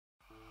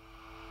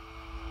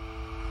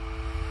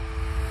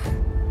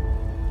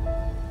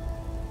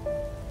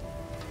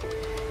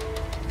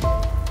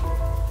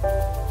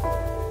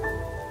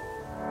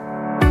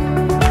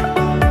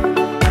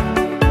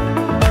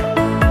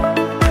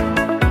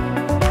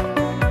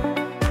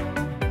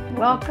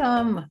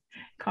Welcome,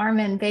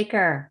 Carmen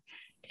Baker.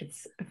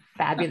 It's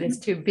fabulous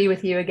to be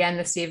with you again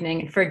this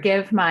evening.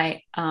 Forgive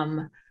my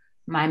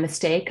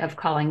mistake of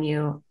calling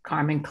you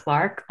Carmen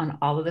Clark on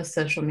all of the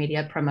social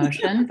media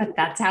promotion, but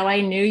that's how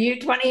I knew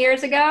you 20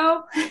 years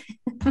ago.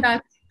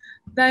 That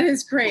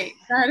is great.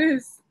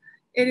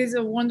 It is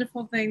a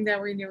wonderful thing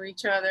that we knew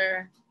each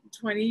other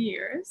 20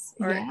 years,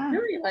 or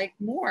really like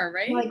more,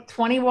 right? Like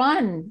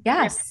 21,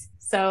 yes. Yeah.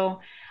 So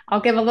I'll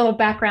give a little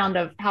background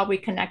of how we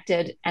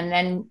connected. And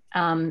then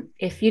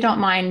if you don't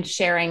mind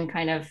sharing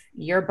kind of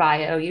your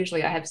bio,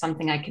 usually I have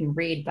something I can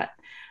read, but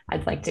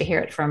I'd like to hear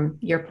it from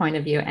your point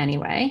of view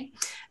anyway.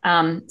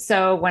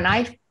 So when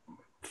I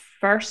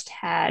first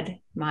had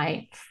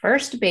my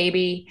first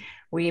baby,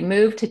 we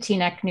moved to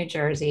Teaneck, New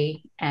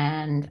Jersey,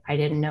 and I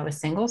didn't know a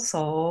single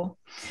soul.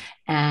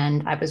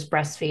 And I was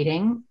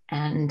breastfeeding,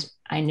 and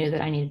I knew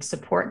that I needed to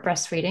support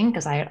breastfeeding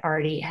because I had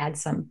already had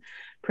some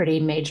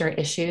pretty major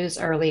issues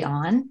early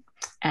on.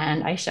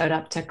 And I showed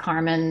up to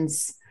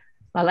Carmen's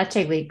La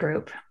Leche League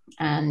group,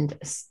 and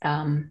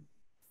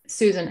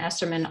Susan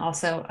Esterman,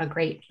 also a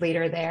great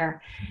leader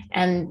there.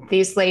 And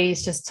these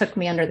ladies just took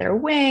me under their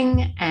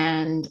wing,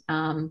 and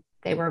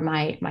they were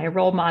my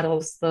role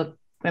models, the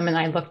women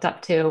I looked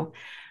up to.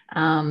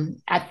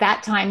 At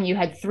that time, you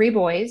had 3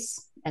 boys,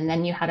 and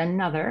then you had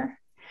another.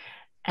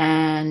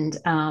 And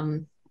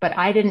but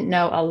I didn't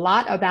know a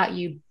lot about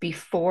you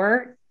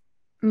before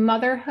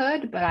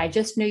motherhood, but I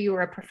just knew you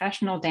were a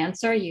professional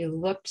dancer. You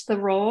looked the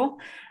role.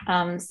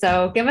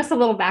 So give us a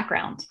little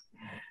background.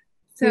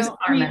 So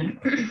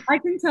I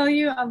can tell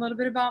you a little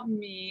bit about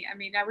me. I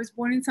mean, I was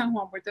born in San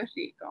Juan, Puerto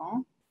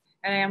Rico,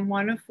 and I am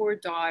one of 4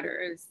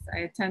 daughters. I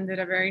attended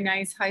a very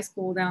nice high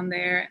school down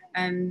there,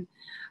 and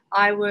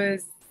I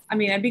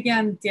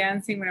began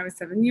dancing when I was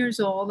 7 years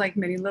old, like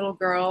many little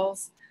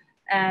girls.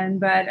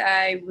 But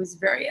I was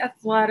very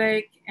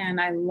athletic,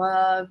 and I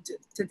loved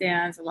to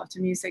dance. I loved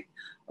music.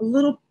 A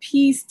little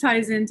piece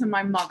ties into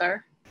my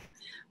mother.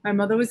 My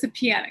mother was a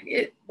pianist.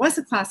 It was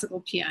a classical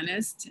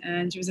pianist,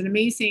 and she was an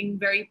amazing,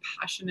 very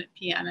passionate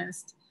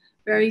pianist,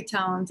 very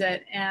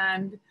talented.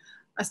 And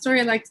a story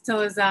I like to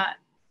tell is that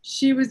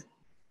she would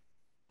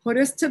put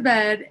us to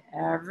bed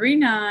every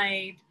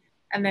night,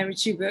 and then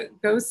she would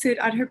go sit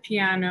at her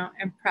piano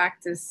and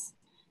practice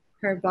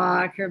her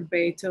Bach, her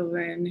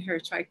Beethoven, her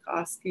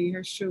Tchaikovsky,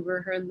 her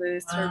Schubert, her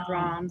Liszt, her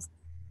Brahms,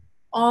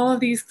 all of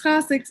these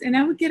classics. And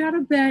I would get out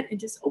of bed and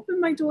just open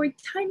my door a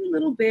tiny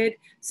little bit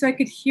so I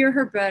could hear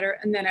her better.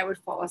 And then I would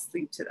fall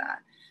asleep to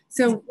that.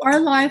 So our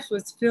life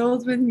was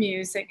filled with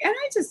music. And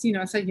I just,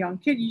 as a young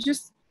kid, you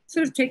just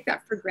sort of take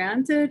that for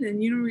granted,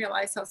 and you don't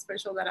realize how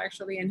special that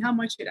actually, and how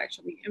much it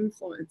actually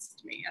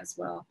influenced me as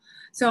well.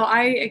 So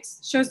I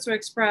chose to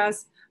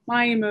express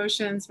my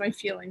emotions, my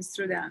feelings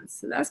through dance.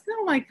 So that's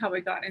kind of like how I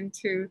got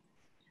into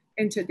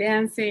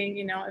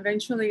dancing.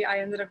 Eventually I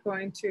ended up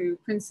going to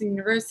Princeton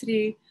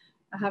University.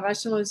 I have a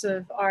bachelor's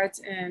of arts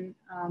in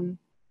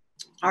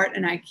art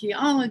and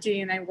archaeology,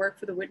 and I worked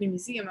for the Whitney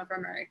Museum of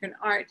American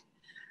Art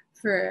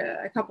for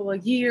a couple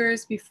of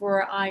years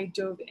before I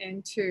dove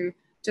into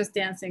just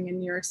dancing in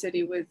New York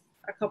City with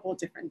a couple of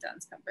different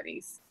dance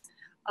companies.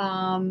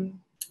 By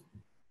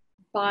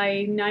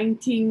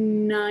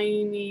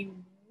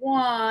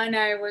 1991,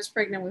 I was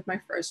pregnant with my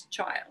first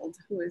child,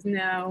 who is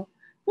now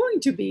going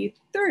to be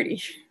 30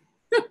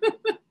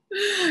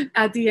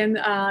 at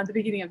the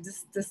beginning of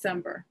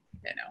December.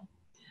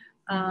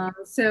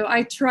 So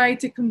I tried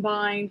to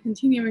combine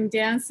continuing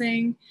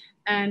dancing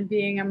and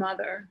being a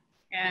mother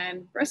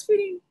and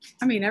breastfeeding.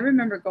 I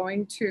remember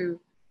going to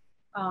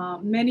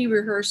many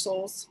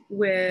rehearsals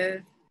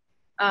with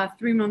a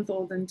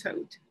 3-month-old in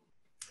tote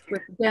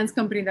with the dance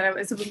company that I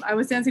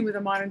was dancing with,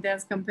 a modern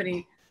dance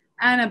company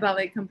and a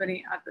ballet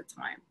company at the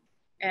time.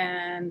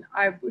 And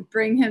I would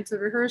bring him to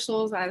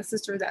rehearsals. I had a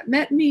sister that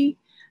met me,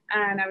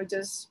 and I would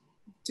just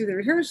do the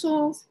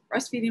rehearsals,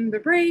 breastfeed him the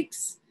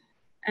breaks.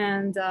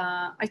 And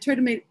I tried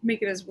to make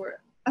it as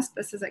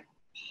best as I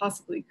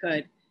possibly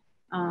could.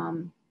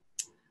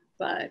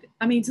 But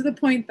to the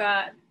point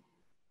that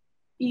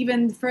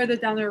even further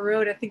down the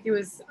road, I think I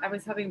was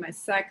having my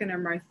 2nd or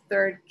my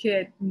 3rd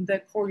kid,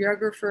 the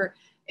choreographer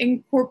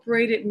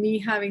incorporated me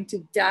having to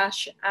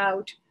dash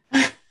out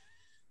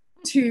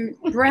to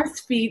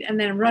breastfeed and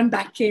then run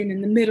back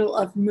in the middle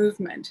of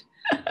movement.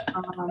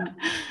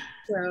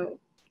 So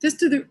just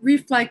to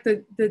reflect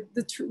the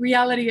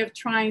reality of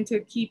trying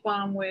to keep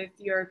on with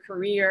your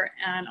career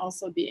and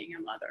also being a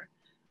mother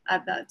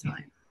at that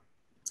time.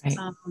 Right.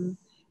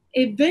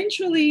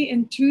 Eventually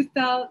in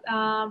 2000,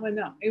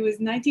 it was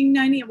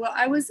 1990. Well,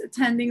 I was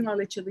attending La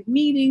Leche League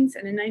meetings,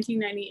 and in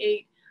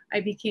 1998,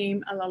 I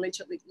became a La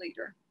Leche League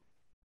leader.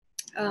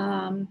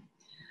 I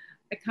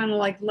kind of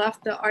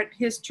left the art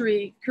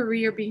history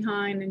career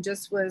behind and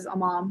just was a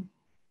mom,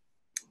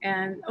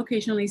 and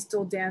occasionally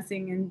still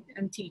dancing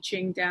and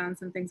teaching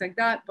dance and things like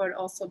that, but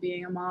also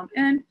being a mom.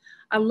 And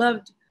I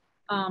loved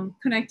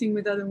connecting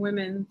with other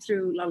women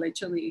through La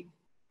Leche League,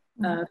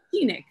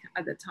 Teaneck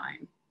at the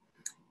time.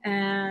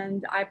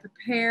 And I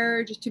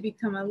prepared to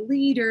become a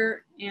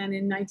leader. And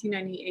in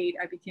 1998,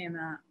 I became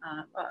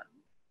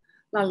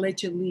La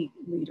Leche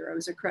leader. I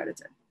was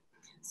accredited.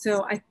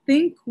 So I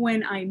think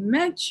when I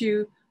met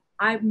you,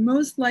 I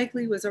most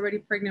likely was already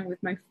pregnant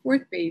with my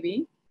fourth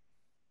baby.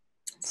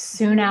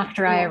 Soon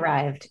after I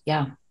arrived.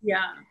 Yeah.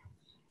 Yeah.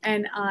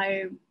 And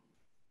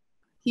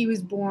he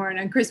was born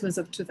on Christmas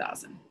of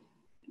 2000.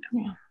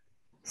 Yeah.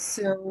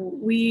 So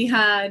we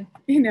had,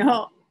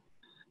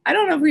 I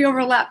don't know if we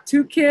overlapped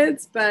 2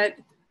 kids, but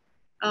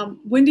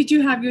when did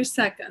you have your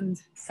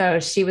second? So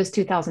she was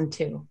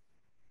 2002.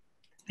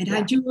 And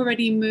had you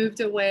already moved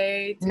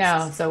away?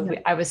 No. So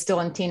I was still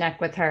in Teaneck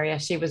with her. Yeah.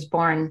 She was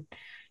born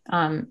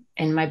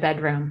in my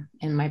bedroom,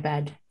 in my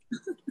bed.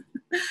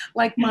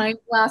 Like my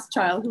last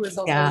child, who was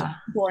also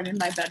born in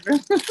my bedroom.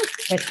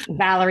 With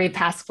Valerie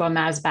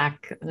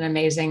Pasqua-Masbach, an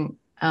amazing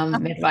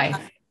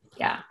midwife.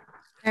 Yeah.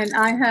 And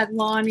I had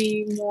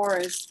Lonnie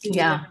Morris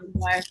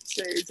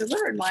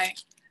delivered my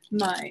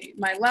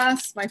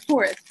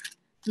fourth.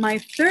 My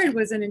third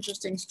was an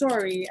interesting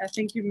story. I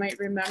think you might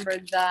remember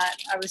that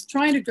I was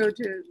trying to go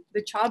to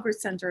the childbirth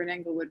center in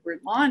Englewood,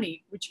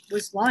 which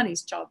was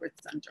Lonnie's childbirth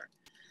center.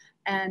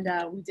 And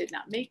we did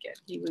not make it.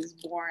 He was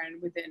born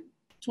within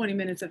 20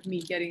 minutes of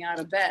me getting out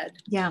of bed.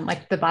 Yeah,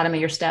 like the bottom of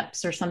your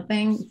steps or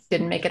something.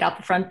 Didn't make it out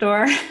the front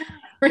door.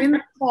 In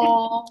the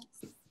hall,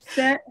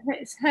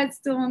 his head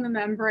still in the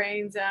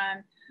membranes,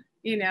 and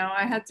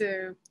I had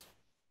to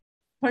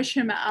push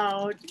him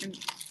out. And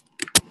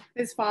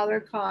his father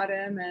caught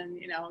him,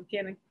 and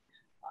again,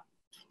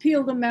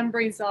 peel the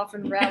membranes off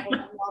and ravel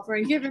them off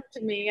and give it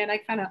to me. And I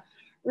kind of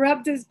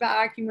rubbed his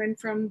back. He went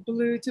from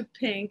blue to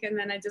pink, and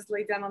then I just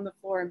laid down on the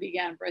floor and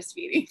began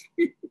breastfeeding.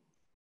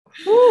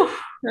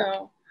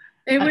 So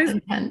it was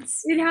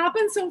intense. It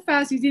happened so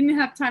fast. You didn't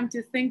have time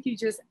to think. You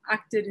just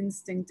acted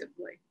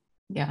instinctively.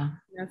 Yeah.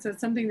 So it's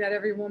something that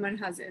every woman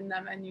has in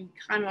them, and you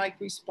kind of like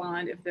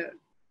respond if the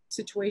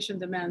situation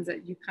demands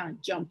that you kind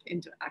of jump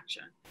into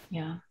action.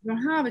 Yeah. You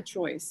don't have a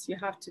choice. You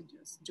have to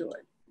just do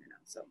it.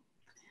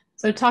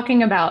 So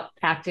talking about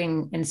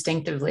acting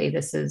instinctively,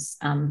 this is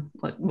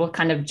we'll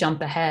kind of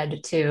jump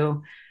ahead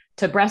to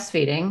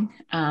breastfeeding,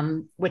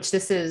 which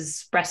this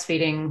is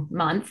breastfeeding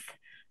month.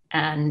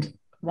 And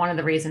one of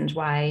the reasons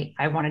why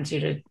I wanted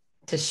you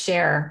to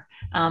share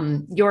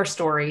your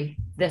story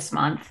this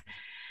month.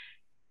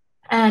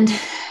 And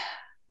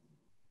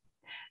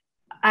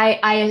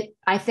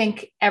I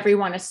think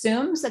everyone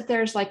assumes that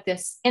there's like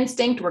this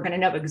instinct. We're going to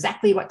know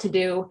exactly what to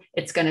do.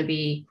 It's going to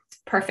be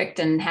perfect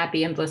and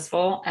happy and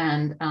blissful.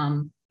 And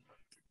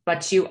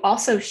but you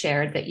also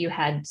shared that you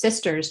had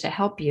sisters to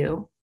help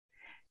you.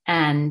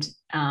 And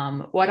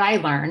what I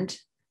learned,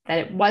 that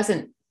it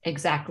wasn't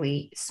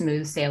exactly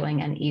smooth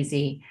sailing and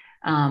easy.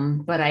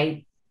 But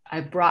I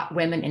brought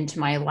women into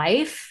my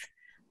life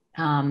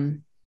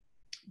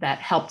that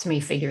helped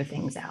me figure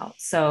things out.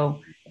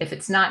 So if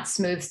it's not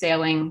smooth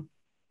sailing,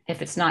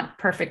 if it's not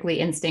perfectly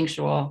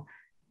instinctual,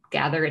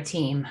 gather a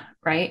team,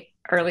 right?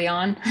 Early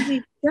on.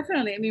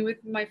 Definitely. I mean,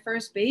 with my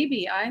first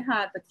baby, I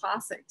had the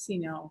classics,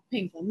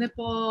 painful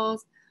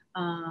nipples,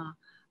 a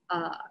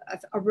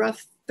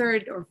rough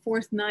third or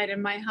fourth night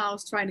in my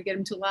house trying to get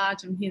him to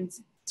latch, and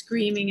he's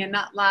screaming and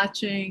not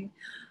latching.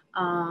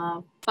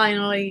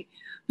 Finally,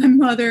 my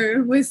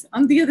mother was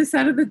on the other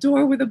side of the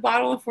door with a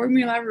bottle of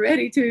formula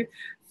ready to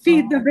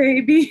feed the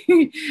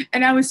baby.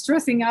 And I was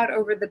stressing out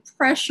over the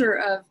pressure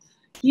of,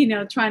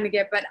 trying to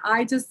get, but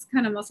I just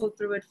kind of muscled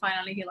through it.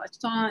 Finally, he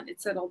latched on, it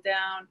settled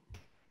down.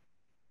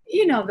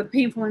 The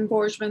painful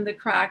engorgement, the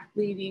cracked,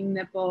 bleeding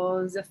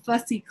nipples, a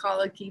fussy,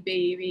 colicky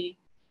baby.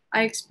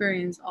 I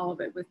experienced all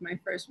of it with my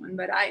first one,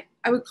 but I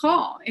would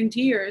call in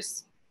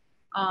tears.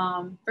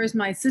 First,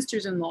 my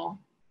sisters-in-law,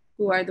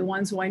 who are the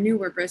ones who I knew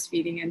were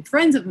breastfeeding, and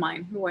friends of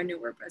mine who I knew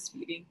were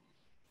breastfeeding,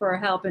 for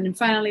help. And then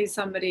finally,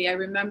 I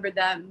remembered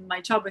that my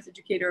childbirth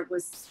educator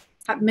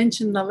had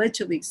mentioned La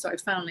Leche League, so I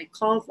finally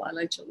called La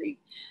Leche League.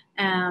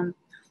 And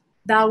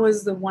that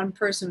was the one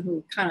person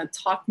who kind of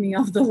talked me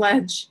off the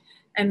ledge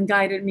and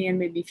guided me and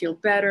made me feel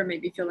better,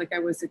 made me feel like I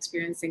was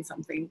experiencing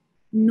something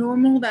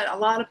normal that a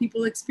lot of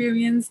people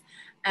experience,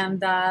 and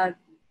that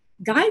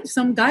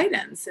some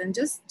guidance, and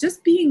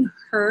just being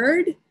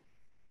heard,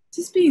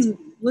 just being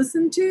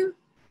listened to,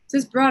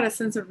 just brought a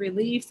sense of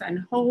relief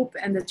and hope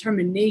and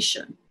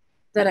determination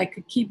that I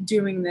could keep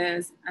doing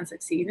this and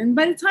succeed. And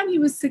by the time he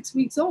was 6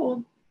 weeks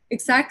old,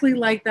 exactly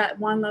like that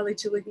one La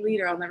Leche League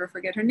leader, I'll never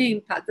forget her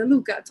name, Pat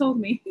DeLuca, told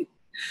me,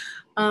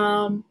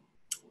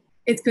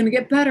 it's going to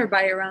get better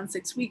by around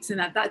 6 weeks. And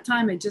at that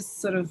time, it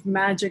just sort of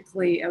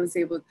magically,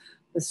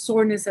 the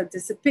soreness had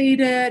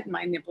dissipated,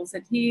 my nipples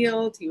had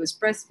healed, he was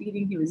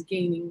breastfeeding, he was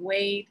gaining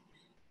weight.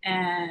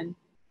 And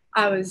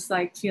I was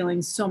like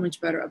feeling so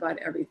much better about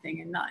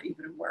everything and not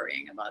even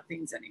worrying about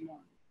things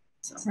anymore.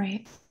 So.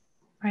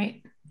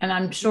 Right. And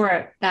I'm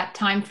sure that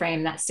time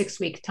frame, that 6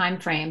 week time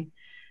frame,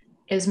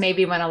 is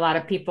maybe when a lot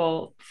of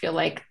people feel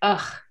like,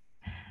 ugh,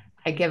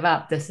 I give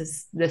up. This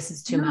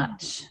is too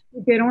much.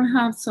 They don't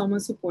have someone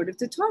supportive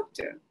to talk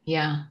to.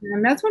 Yeah.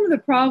 And that's one of the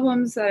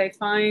problems that I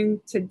find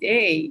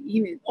today,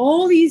 even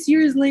all these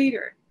years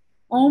later,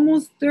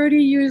 almost 30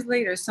 years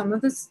later, some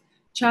of the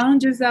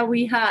challenges that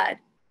we had,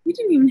 we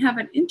didn't even have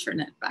an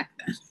internet back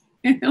then.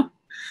 You know,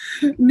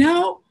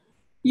 now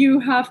you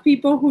have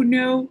people who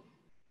know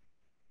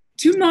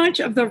too much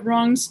of the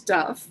wrong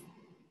stuff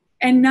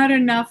and not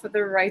enough of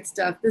the right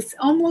stuff. This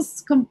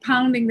almost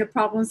compounding the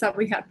problems that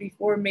we had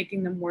before,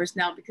 making them worse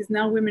now, because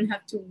now women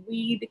have to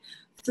weed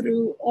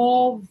through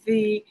all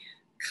the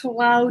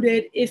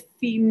clouded,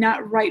 iffy,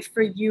 not right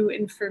for you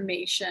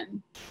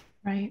information.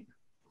 Right.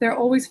 They're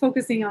always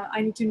focusing on,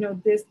 I need to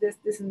know this, this,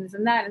 this, and this,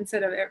 and that,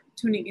 instead of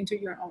tuning into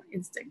your own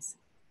instincts.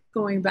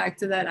 Going back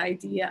to that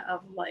idea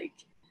of like,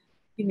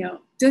 you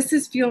know, does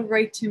this feel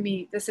right to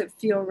me? Does it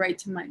feel right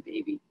to my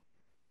baby?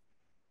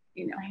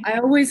 You know,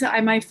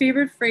 right. My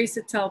favorite phrase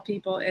to tell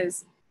people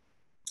is,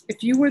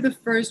 if you were the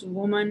first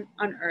woman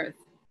on earth,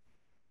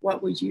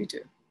 what would you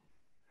do?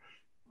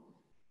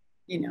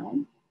 You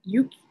know,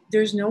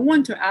 there's no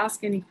one to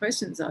ask any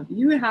questions of.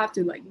 You have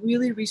to like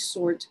really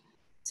resort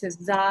to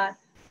that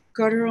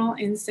guttural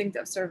instinct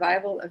of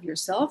survival of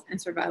yourself and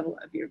survival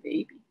of your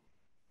baby.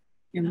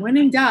 And when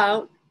in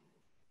doubt,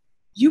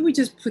 you would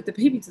just put the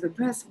baby to the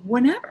breast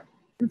whenever.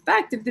 In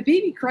fact, if the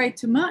baby cried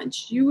too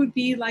much, you would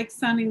be like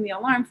sounding the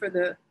alarm for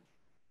the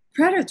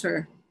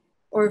predator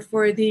or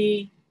for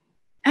the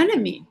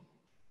enemy.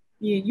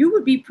 You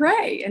would be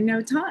prey in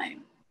no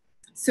time.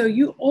 So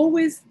you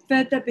always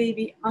fed the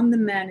baby on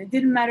demand. It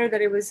didn't matter that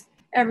it was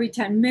every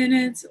 10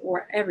 minutes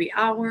or every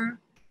hour.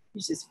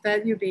 You just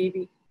fed your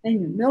baby.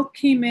 Then your milk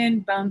came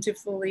in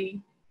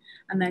bountifully.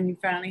 And then you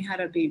finally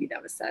had a baby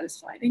that was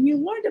satisfied. And you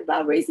learned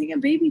about raising a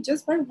baby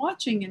just by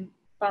watching and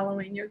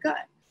following your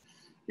gut.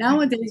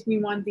 Nowadays, we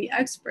want the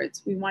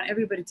experts. We want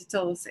everybody to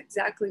tell us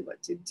exactly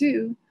what to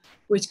do,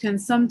 which can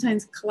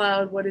sometimes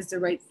cloud what is the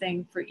right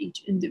thing for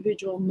each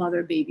individual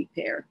mother-baby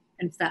pair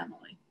and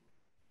family.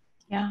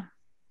 Yeah,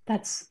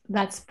 that's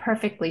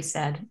perfectly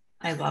said.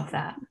 I love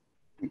that.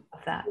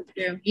 Love that.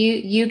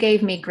 You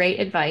gave me great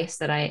advice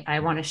that I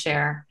want to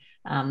share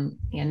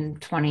in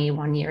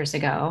 21 years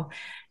ago.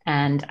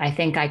 And I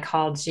think I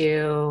called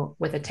you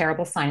with a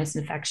terrible sinus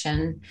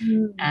infection,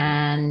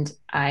 and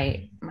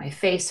my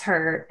face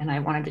hurt and I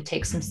wanted to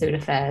take some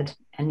Sudafed,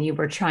 and you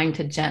were trying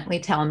to gently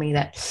tell me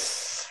that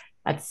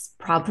that's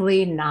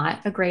probably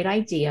not a great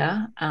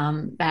idea.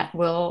 That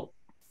will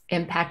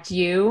impact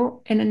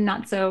you in a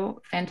not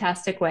so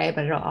fantastic way,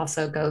 but it'll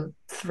also go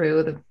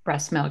through the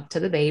breast milk to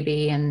the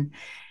baby. And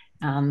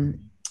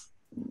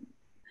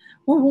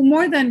well,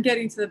 more than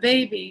getting to the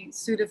baby,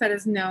 Sudafed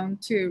is known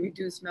to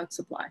reduce milk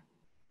supply.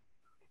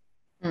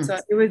 So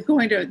it was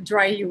going to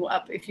dry you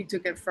up if you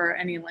took it for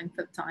any length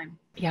of time.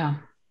 Yeah.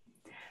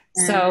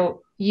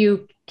 So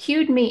you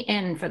cued me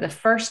in for the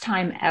first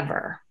time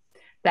ever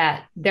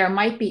that there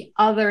might be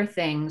other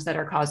things that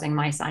are causing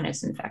my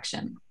sinus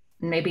infection.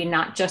 Maybe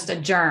not just a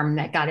germ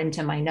that got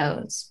into my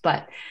nose,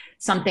 but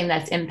something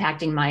that's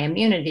impacting my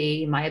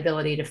immunity, my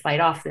ability to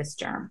fight off this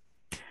germ.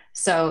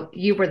 So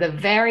you were the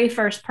very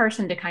first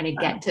person to kind of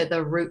get to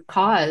the root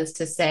cause,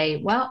 to say,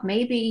 well,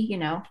 maybe, you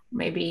know,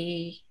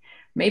 maybe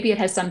it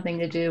has something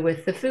to do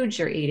with the foods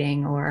you're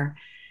eating. Or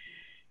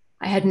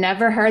I had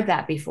never heard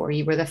that before.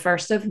 You were the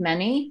first of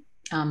many.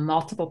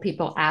 Multiple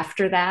people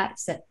after that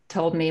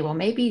told me, well,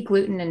 maybe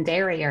gluten and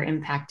dairy are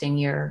impacting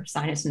your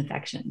sinus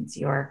infections,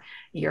 your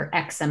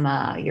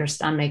eczema, your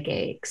stomach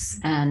aches.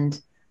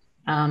 And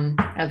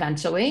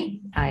eventually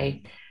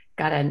I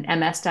got an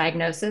MS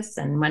diagnosis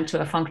and went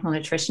to a functional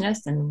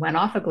nutritionist and went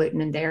off of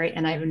gluten and dairy.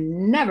 And I've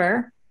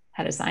never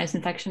had a sinus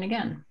infection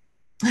again.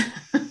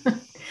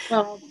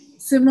 Well,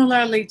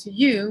 similarly to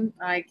you,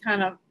 I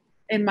kind of,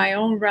 in my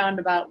own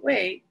roundabout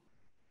way,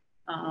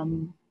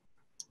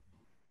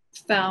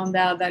 found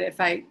out that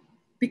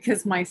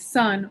because my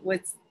son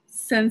was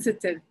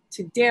sensitive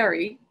to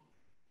dairy,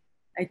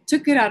 I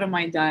took it out of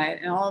my diet,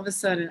 and all of a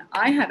sudden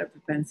I had a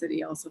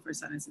propensity also for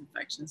sinus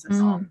infections.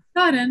 And all of a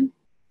sudden,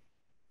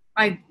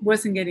 I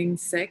wasn't getting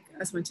sick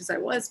as much as I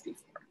was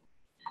before.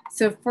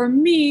 So for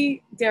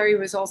me, dairy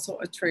was also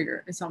a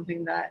trigger. It's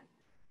something that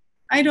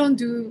I don't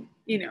do,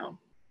 you know,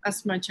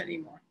 as much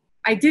anymore.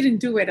 I didn't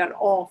do it at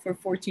all for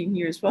 14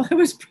 years while I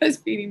was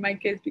breastfeeding my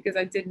kids, because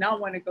I did not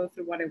want to go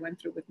through what I went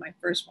through with my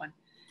first one.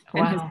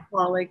 Wow. And his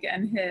colic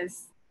and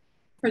his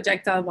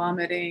projectile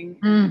vomiting,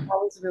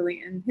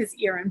 and his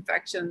ear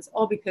infections,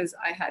 all because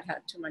I had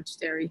too much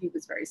dairy. He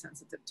was very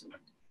sensitive to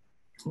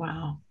it.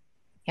 Wow.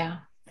 Yeah.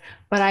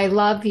 But I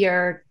love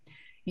your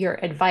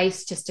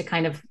advice, just to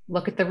kind of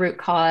look at the root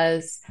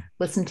cause,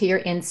 listen to your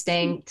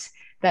instinct,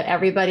 that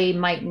everybody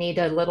might need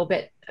a little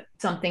bit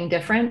something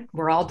different.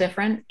 We're all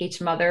different.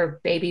 Each mother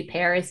baby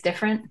pair is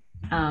different.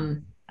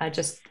 I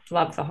just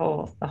love the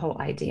whole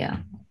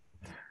idea.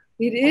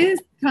 It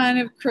is kind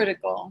of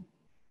critical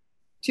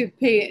to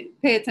pay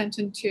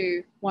attention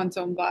to one's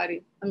own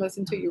body and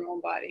listen to your own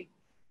body.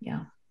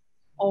 Yeah.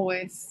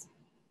 Always.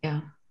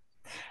 Yeah.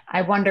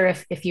 I wonder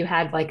if you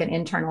had like an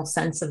internal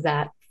sense of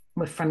that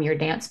from your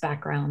dance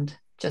background,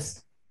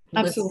 just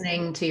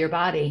listening to your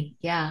body.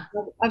 Yeah.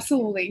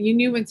 Absolutely. You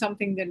knew when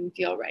something didn't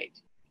feel right.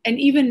 And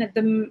even at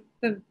the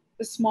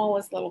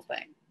smallest little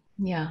thing.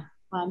 Yeah.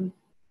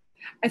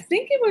 I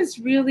think it was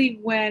really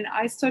when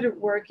I started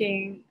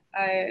working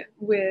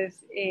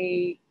with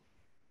a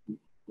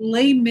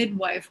lay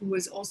midwife who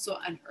was also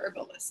an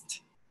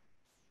herbalist.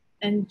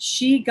 And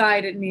she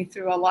guided me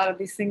through a lot of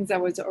these things I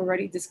was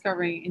already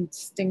discovering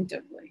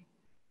instinctively.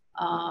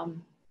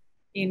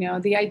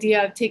 The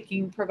idea of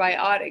taking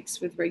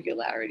probiotics with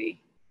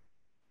regularity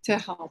to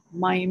help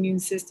my immune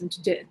system,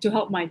 to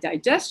help my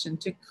digestion,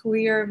 to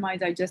clear my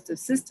digestive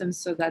system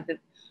so that the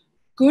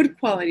good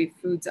quality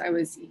foods I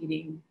was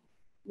eating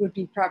would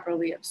be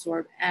properly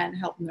absorbed and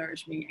help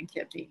nourish me and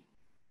keep me,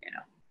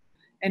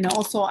 And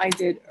also I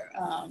did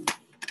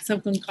some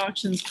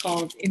concoctions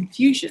called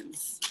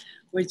infusions,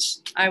 which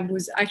I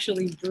was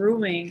actually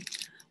brewing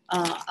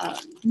a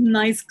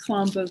nice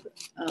clump of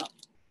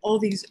all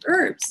these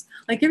herbs.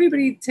 Like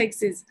everybody takes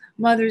this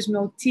mother's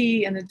milk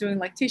tea and they're doing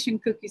lactation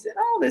cookies and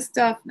all this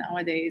stuff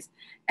nowadays.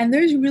 And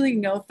there's really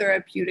no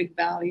therapeutic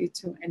value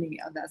to any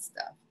of that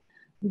stuff.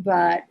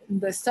 But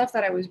the stuff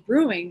that I was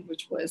brewing,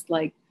 which was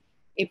like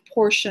a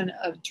portion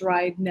of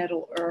dried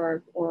nettle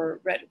herb or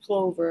red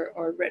clover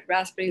or red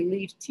raspberry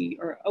leaf tea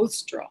or oat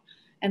straw,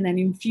 and then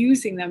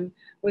infusing them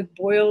with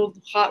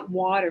boiled hot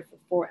water for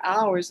 4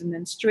 hours and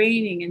then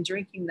straining and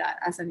drinking that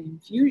as an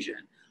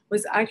infusion,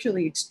 was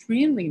actually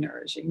extremely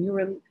nourishing. You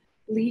were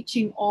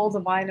leaching all the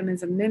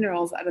vitamins and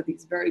minerals out of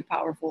these very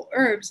powerful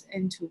herbs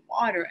into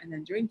water and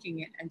then drinking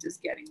it and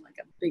just getting like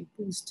a big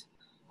boost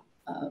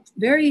of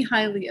very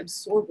highly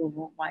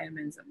absorbable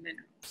vitamins and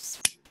minerals.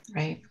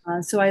 Right.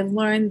 So I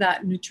learned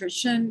that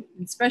nutrition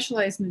and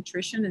specialized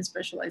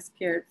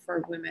care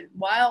for women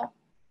while,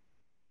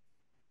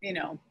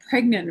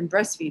 pregnant and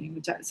breastfeeding,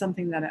 which is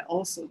something that I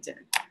also did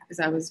because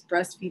I was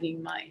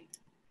breastfeeding my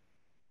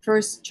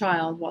first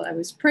child while I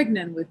was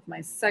pregnant with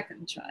my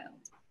second child.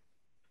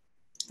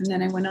 And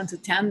then I went on to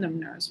tandem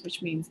nurse,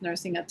 which means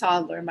nursing a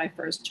toddler, my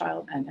first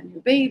child, and a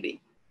new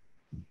baby.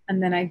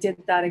 And then I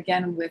did that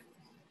again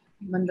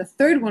when the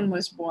third one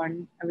was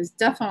born. I was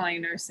definitely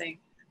nursing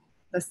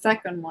the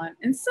second one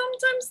and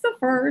sometimes the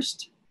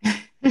first,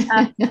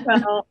 as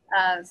well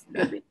as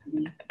the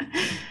baby.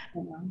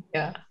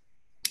 Yeah.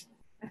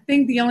 I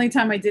think the only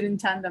time I didn't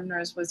tandem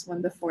nurse was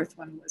when the fourth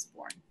one was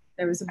born.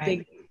 There was a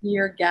big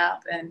year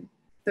gap and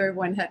third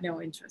one had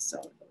no interest, so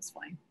it was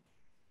fine.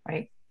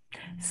 Right.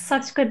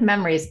 Such good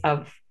memories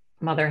of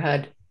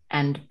motherhood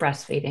and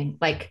breastfeeding.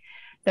 Like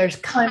there's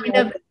kind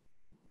of,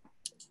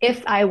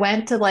 if I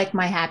went to like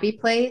my happy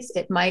place,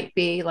 it might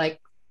be like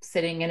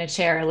sitting in a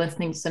chair,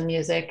 listening to some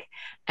music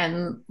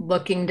and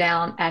looking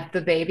down at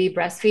the baby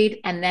breastfeed.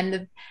 And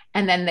then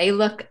they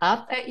look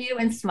up at you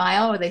and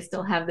smile, or they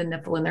still have the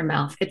nipple in their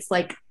mouth. It's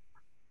like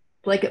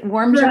it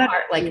warms your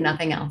heart like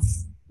nothing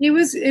else. It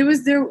was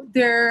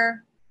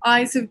their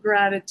eyes of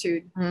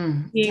gratitude,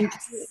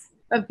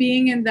 of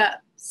being in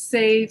that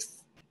safe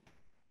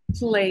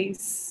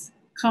place,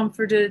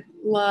 comforted,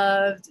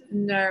 loved,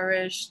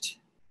 nourished.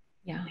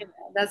 Yeah.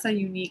 That's a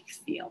unique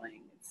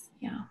feeling. It's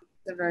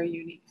a very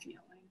unique feeling.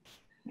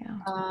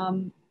 Yeah.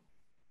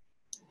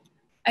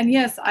 And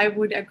yes, I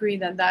would agree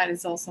that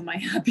is also my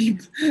happy.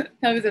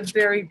 That was a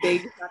very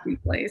big happy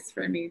place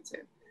for me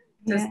too.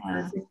 Just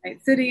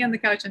sitting on the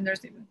couch and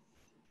nursing.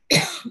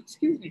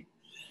 Excuse me.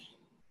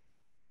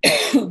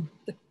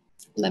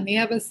 Let me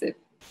have a sip.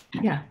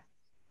 Yeah.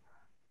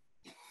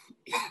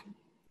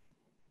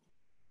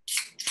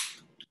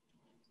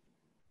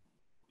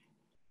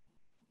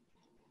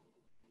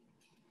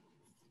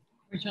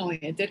 Originally,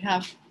 I did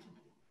have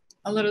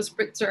a little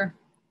spritzer.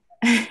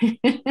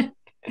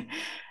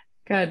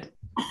 Good.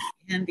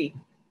 Handy.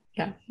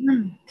 Yeah.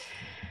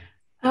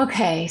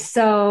 Okay.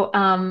 So,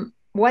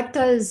 what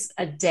does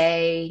a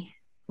day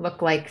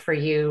look like for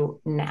you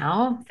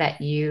now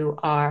that you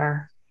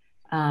are,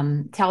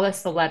 tell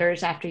us the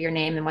letters after your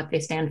name and what they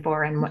stand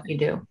for and what you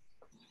do.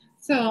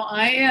 So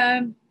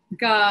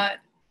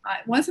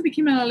once I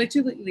became an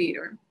knowledgeable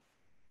leader,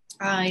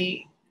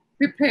 I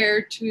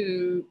prepared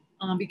to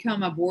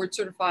become a board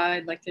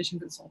certified lactation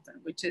consultant,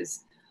 which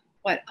is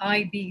what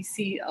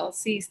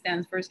IBCLC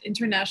stands for, is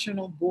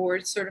International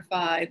Board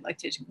Certified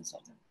Lactation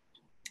Consultant.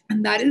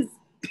 And that is,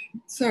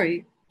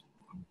 sorry.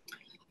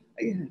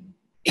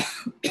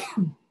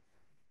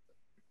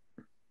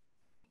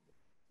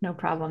 No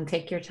problem.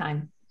 Take your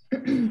time.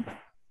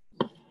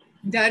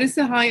 That is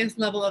the highest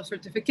level of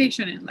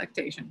certification in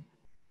lactation.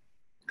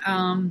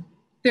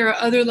 There are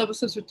other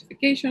levels of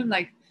certification,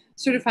 like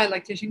certified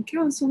lactation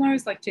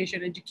counselors,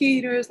 lactation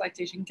educators,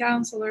 lactation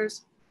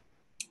counselors,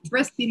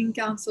 breastfeeding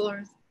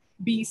counselors,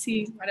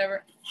 BC,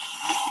 whatever.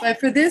 But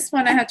for this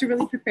one, I had to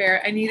really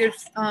prepare. I needed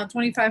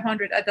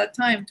 2,500 at that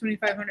time,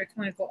 2,500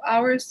 clinical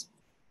hours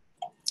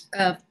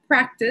of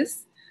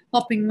practice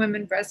helping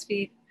women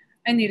breastfeed.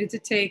 I needed to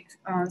take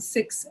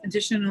 6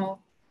 additional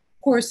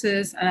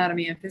courses: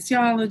 anatomy and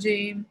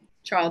physiology,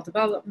 child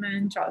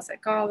development, child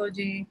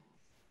psychology,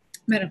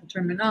 medical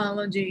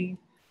terminology,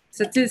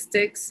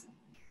 statistics,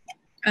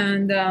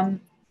 and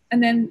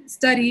then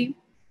study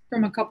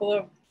from a couple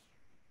of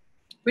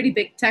pretty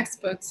big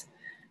textbooks,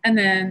 and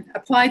then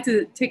apply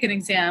to take an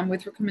exam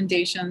with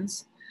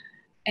recommendations,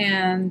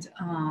 and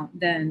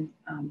then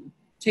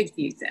take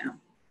the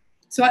exam.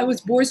 So I was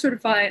board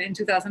certified in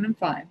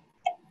 2005.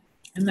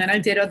 And then I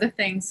did other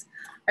things.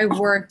 I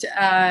worked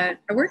at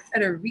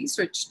a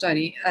research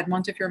study at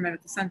Montefiore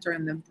Medical Center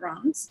in the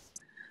Bronx.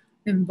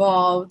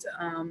 Involved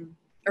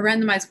a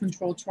randomized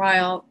controlled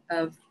trial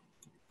of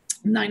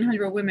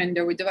 900 women.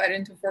 They were divided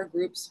into 4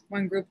 groups.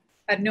 One group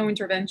had no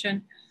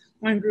intervention.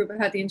 One group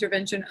had the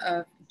intervention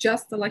of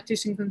just the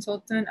lactation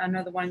consultant,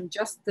 another one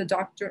just the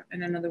doctor,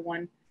 and another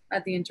one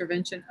had the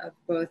intervention of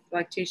both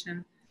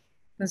lactation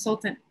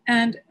consultant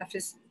and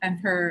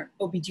her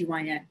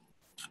OBGYN.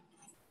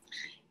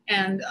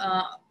 And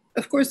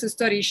of course, the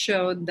study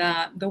showed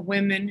that the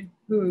women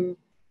who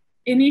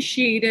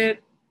initiated,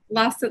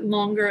 lasted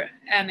longer,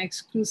 and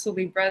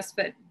exclusively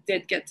breastfed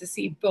did get to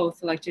see both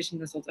the lactation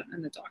consultant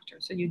and the doctor.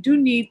 So you do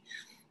need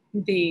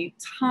the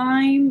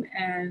time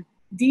and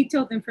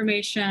detailed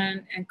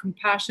information and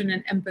compassion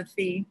and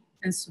empathy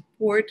and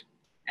support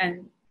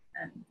and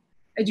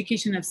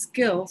education of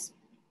skills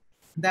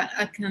that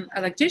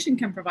a lactation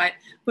can provide.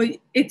 But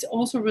it's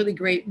also really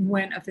great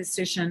when a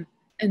physician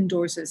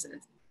endorses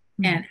it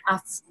and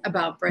asks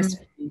about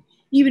breastfeeding,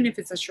 even if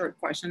it's a short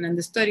question. And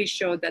the study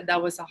showed that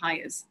that was the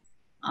highest,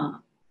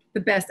 the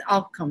best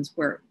outcomes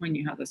were when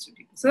you have those 2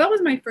 people. So that was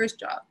my first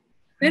job.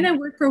 Then I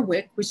worked for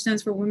WIC, which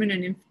stands for Women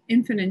and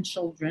Infant and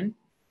Children,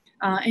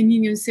 in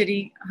Union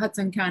City,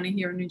 Hudson County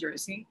here in New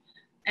Jersey.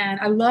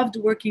 And I loved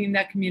working in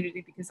that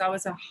community because I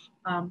was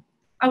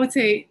I would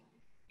say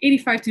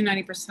 85 to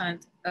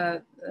 90%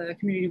 of the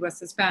community was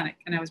Hispanic.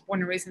 And I was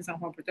born and raised in San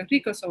Juan, Puerto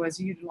Rico, so I was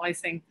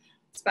utilizing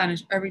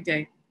Spanish every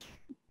day.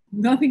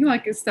 Nothing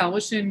like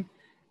establishing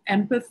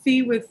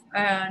empathy with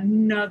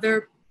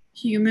another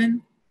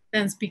human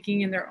than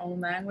speaking in their own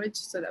language.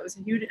 So that was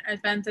a huge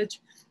advantage.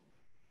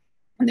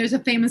 And there's a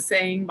famous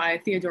saying by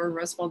Theodore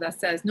Roosevelt that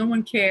says, no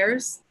one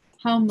cares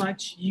how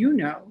much you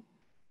know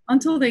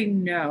until they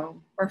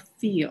know or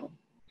feel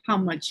how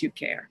much you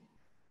care.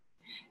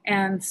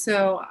 And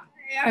so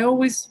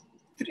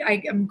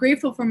I'm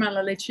grateful for my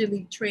La Leche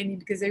League training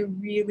because they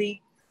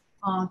really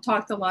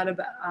talked a lot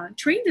about,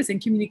 trained us in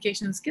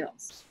communication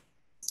skills.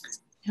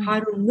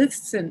 How to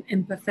listen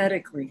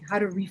empathetically, how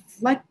to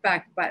reflect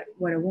back about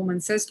what a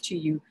woman says to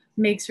you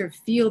makes her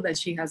feel that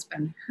she has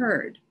been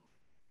heard.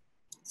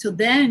 So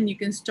then you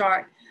can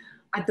start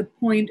at the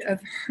point of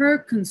her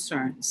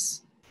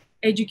concerns,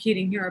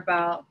 educating her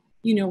about,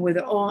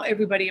 whether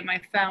everybody in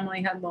my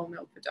family had low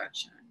milk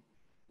production,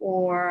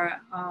 or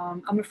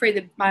I'm afraid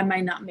that I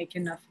might not make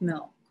enough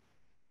milk,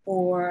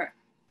 or,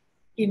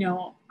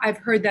 I've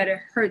heard that it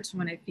hurts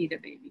when I feed a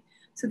baby.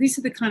 So these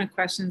are the kind of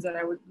questions that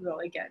I would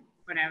really get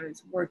when I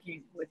was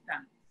working with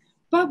them.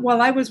 But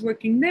while I was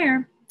working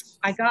there,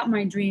 I got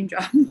my dream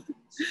job,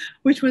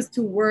 which was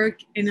to work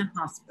in a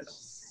hospital.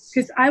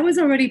 Because I was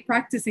already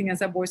practicing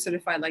as a board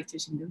certified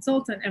lactation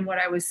consultant. And what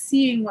I was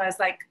seeing was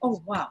like,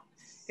 oh, wow,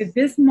 if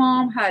this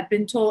mom had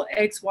been told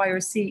X, Y, or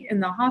Z in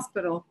the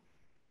hospital,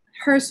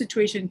 her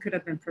situation could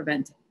have been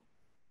prevented.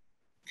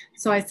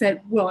 So I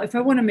said, well, if I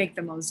want to make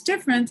the most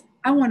difference,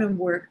 I want to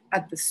work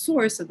at the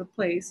source of the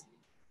place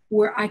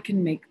where I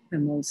can make the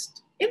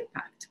most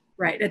impact.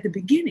 Right at the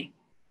beginning.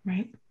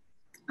 Right.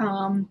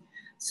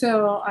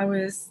 So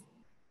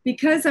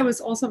because I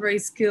was also very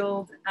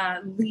skilled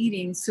at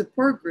leading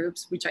support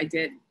groups, which I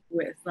did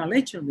with La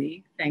Leche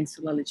League, thanks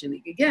to La Leche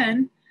League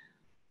again.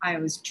 I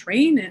was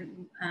trained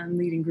in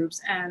leading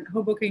groups, and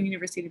Hoboken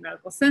University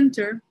Medical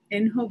Center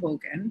in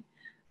Hoboken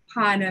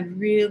had a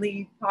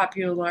really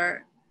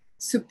popular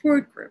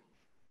support group.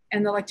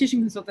 And the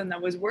lactation consultant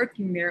that was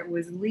working there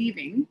was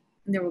leaving,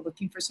 and they were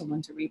looking for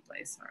someone to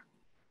replace her.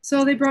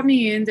 So they brought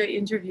me in, they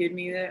interviewed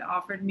me, they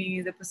offered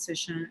me the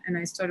position, and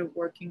I started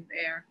working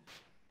there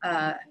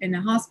in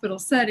a hospital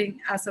setting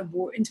as a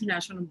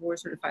international board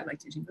certified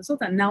lactation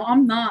consultant. Now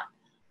I'm not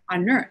a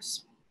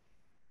nurse.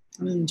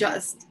 I'm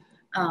just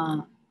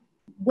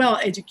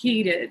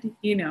well-educated,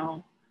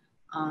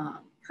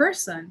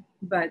 person,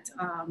 but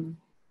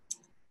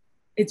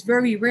it's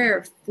very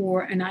rare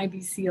for an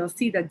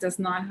IBCLC that does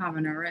not have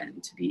an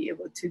RN to be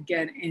able to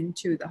get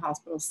into the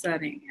hospital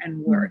setting and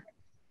work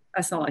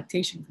as a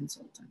lactation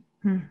consultant.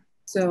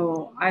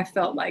 So I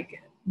felt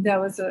like that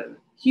was a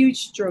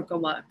huge stroke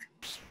of luck.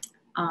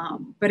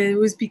 But it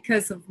was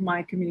because of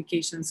my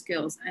communication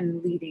skills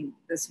and leading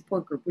the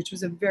support group, which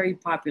was a very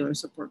popular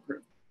support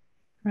group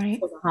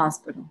for the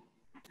hospital.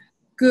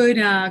 Good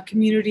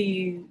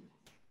community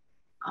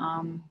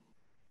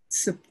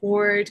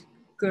support,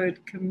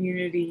 good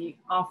community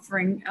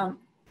offering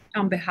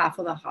on behalf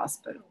of the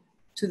hospital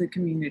to the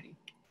community.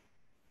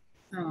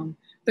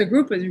 The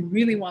group was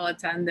really well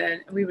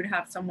attended. We would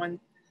have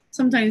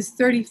sometimes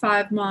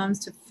 35 moms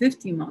to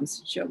 50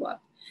 moms show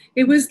up.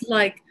 It was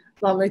like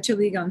La Leche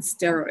League on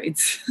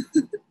steroids,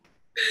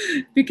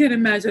 if you can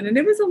imagine. And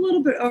it was a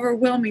little bit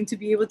overwhelming to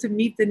be able to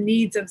meet the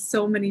needs of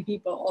so many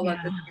people all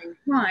at the same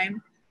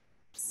time.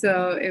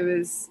 So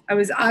I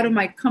was out of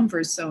my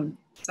comfort zone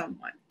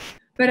somewhat.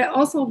 But I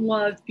also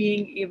loved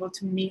being able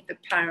to meet the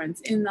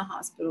parents in the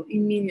hospital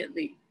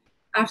immediately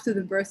after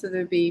the birth of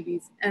their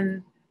babies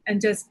and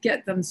just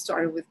get them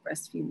started with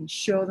breastfeeding,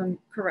 show them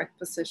correct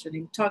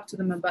positioning, talk to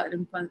them about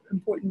the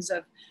importance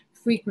of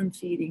frequent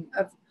feeding,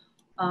 of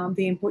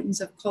the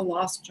importance of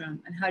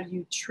colostrum and how do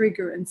you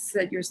trigger and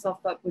set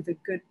yourself up with a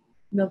good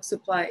milk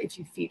supply if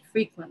you feed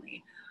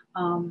frequently.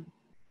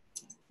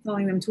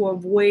 Telling them to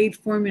avoid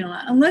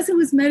formula unless it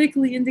was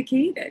medically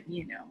indicated,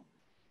 you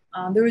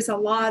know. There was a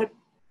lot of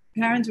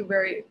parents who were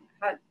very,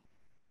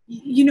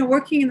 you know,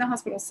 working in the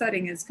hospital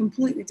setting is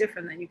completely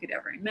different than you could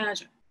ever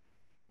imagine.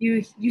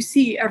 You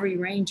see every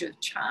range of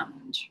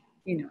challenge,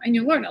 you know, and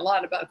you learn a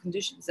lot about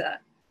conditions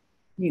that,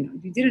 you know,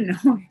 you didn't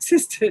know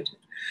existed.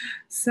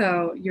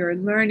 So you're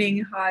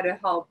learning how to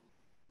help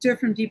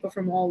different people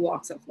from all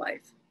walks of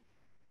life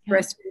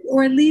breastfeed,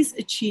 or at least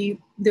achieve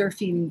their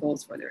feeding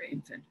goals for their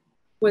infant.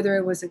 Whether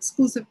it was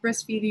exclusive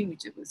breastfeeding,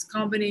 which it was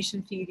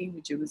combination feeding,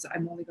 which it was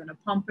I'm only going to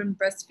pump and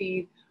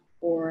breastfeed,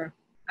 or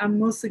I'm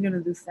mostly going to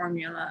do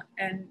formula.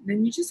 And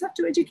then you just have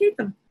to educate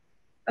them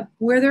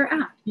where they're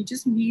at. You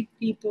just meet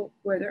people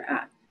where they're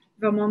at.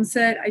 If a mom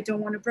said, I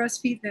don't want to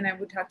breastfeed, then I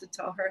would have to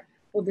tell her,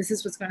 well, this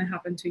is what's going to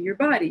happen to your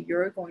body.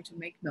 You're going to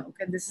make milk.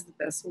 And this is the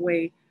best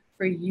way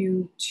for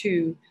you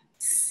to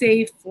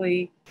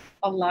safely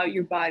allow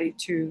your body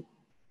to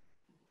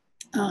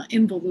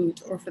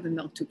involute or for the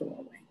milk to go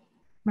away.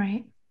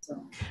 Right.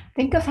 So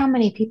think of how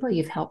many people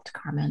you've helped,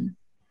 Carmen.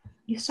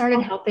 You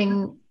started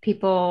helping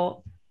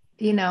people,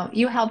 you know,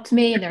 you helped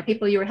me, and there are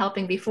people you were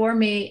helping before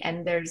me,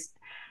 and there's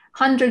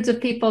hundreds of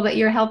people that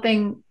you're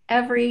helping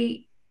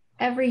every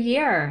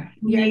year.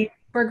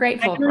 We're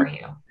grateful for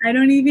you. I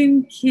don't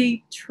even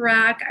keep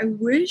track. I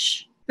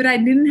wish, but I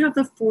didn't have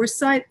the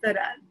foresight that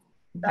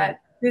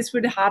this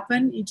would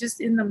happen. You just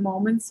in the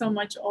moment so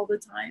much all the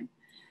time.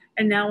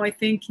 And now I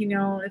think, you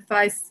know, if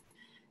I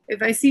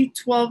see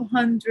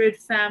 1,200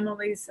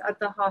 families at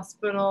the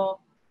hospital,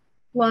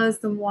 plus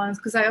the ones,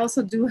 because I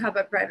also do have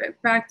a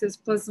private practice,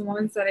 plus the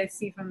ones that I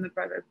see from the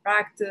private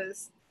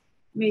practice,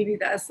 maybe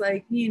that's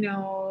like, you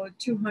know,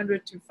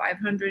 200 to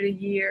 500 a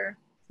year.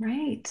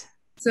 Right.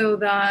 So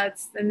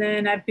and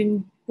then I've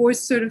been board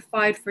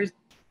certified for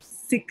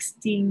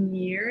 16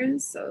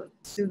 years. So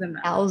do the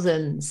math.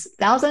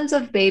 Thousands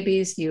of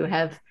babies you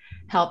have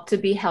helped to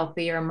be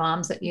healthier,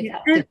 moms that you've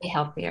helped to be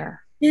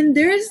healthier. And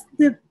there's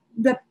the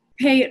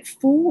pay it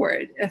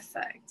forward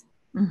effect.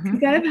 Mm-hmm.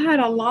 Like I've had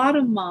a lot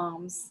of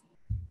moms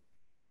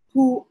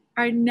who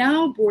are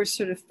now board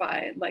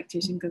certified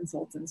lactation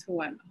consultants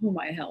whom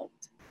I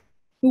helped,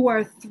 who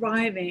are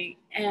thriving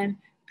and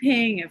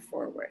paying it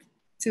forward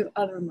to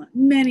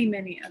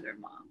many other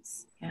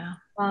moms. Yeah.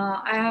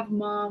 I have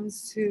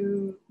moms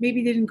who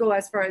maybe didn't go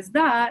as far as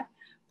that,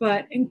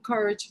 but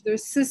encouraged their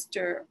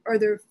sister or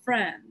their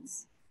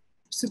friends,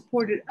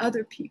 supported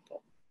other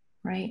people.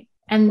 Right.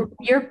 And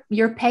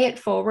your pay it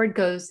forward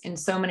goes in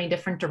so many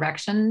different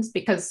directions,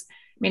 because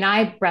I mean,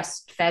 I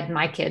breastfed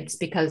my kids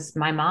because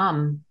my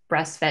mom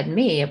breastfed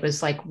me. It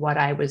was like what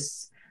it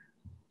was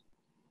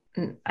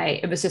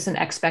just an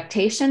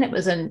expectation. It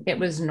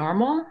was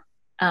normal.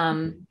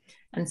 And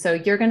so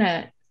you're going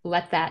to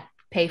let that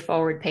pay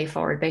forward.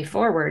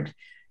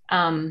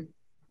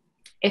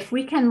 If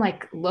we can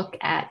like look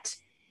at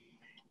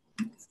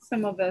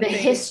some of the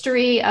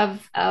history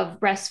of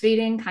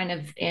breastfeeding kind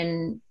of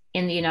in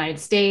the United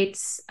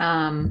States.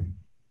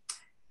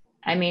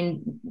 I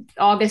mean,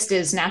 August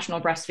is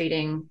National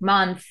Breastfeeding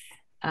Month.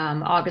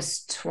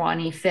 August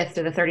 25th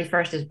to the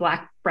 31st is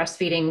Black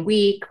Breastfeeding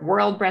Week.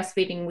 World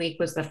Breastfeeding Week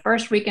was the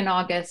first week in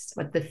August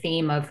with the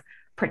theme of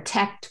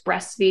protect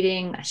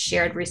breastfeeding, a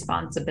shared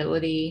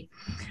responsibility.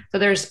 So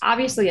there's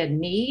obviously a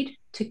need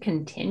to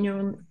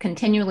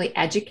continually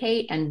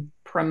educate and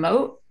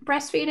promote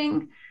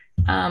breastfeeding.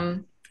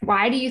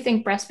 Why do you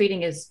think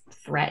breastfeeding is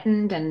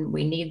threatened, and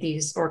we need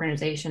these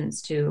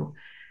organizations to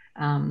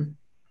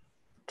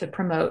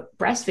promote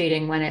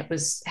breastfeeding when it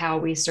was how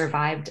we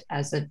survived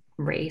as a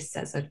race,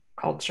 as a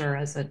culture,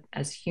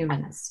 as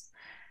humans?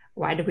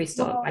 Why do we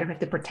have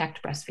to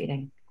protect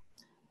breastfeeding?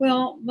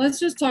 Well, let's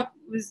just talk.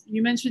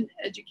 You mentioned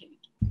educate.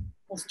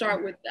 We'll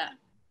start with that.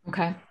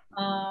 Okay.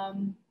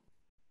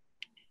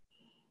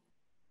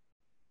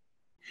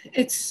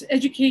 It's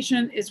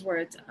education is where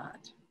it's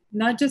at.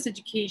 Not just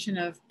education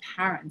of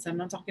parents. I'm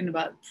not talking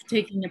about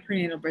taking a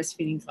prenatal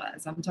breastfeeding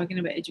class. I'm talking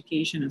about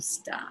education of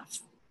staff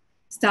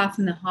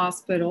in the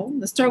hospital.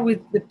 Let's start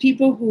with the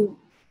people who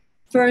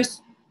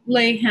first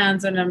lay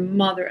hands on a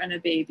mother and a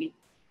baby.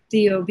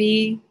 The OB,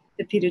 the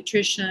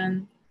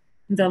pediatrician,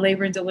 the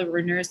labor and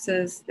delivery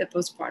nurses, the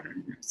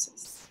postpartum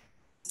nurses.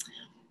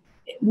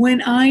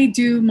 When I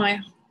do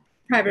my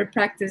private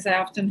practice, I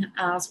often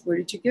ask, where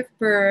did you give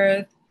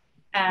birth?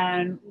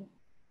 And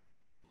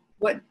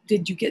what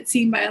did you get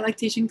seen by a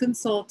lactation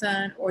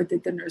consultant, or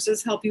did the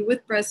nurses help you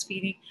with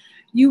breastfeeding?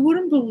 You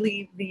wouldn't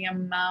believe the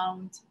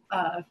amount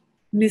of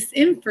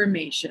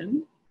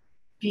misinformation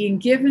being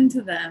given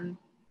to them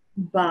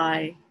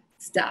by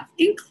staff,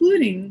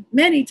 including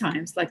many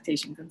times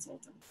lactation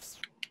consultants.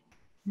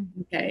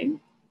 Okay.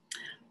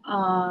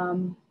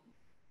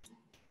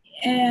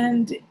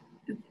 And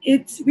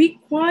it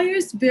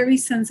requires very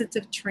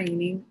sensitive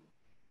training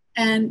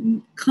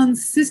and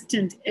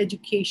consistent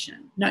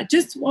education, not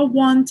just a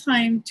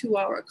one-time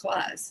 2-hour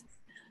class,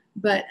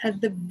 but at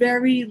the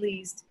very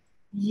least,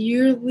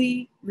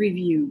 yearly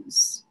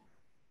reviews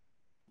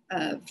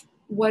of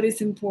what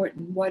is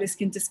important, what is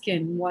skin to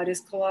skin, what is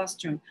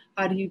colostrum,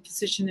 how do you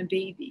position a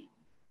baby,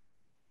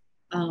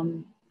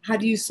 how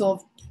do you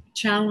solve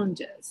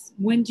challenges,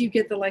 when do you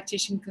get the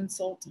lactation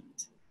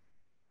consultant,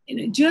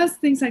 just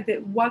things like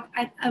that.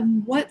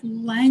 What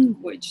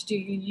language do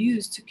you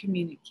use to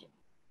communicate?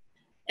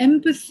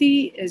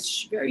 Empathy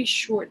is very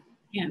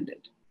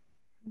short-handed.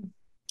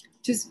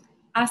 Just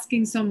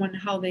asking someone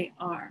how they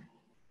are.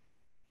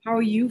 How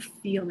are you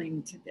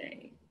feeling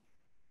today?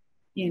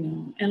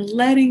 And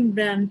letting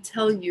them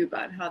tell you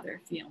about how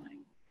they're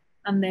feeling.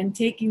 And then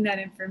taking that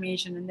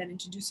information and then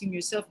introducing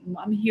yourself.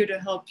 I'm here to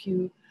help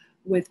you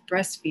with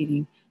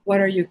breastfeeding. What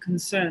are your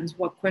concerns?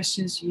 What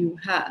questions do you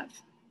have?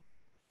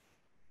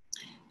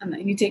 And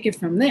then you take it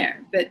from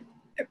there. But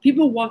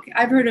people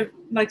I've heard of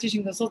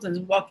lactation consultants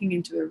walking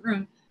into a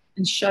room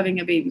and shoving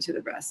a baby to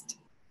the breast.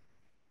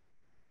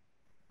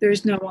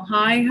 There's no,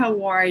 hi,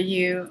 how are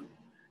you?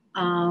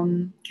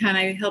 Can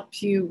I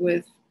help you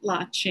with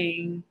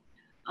latching?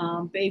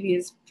 Baby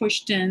is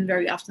pushed in.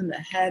 Very often the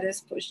head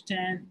is pushed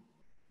in.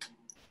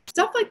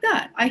 Stuff like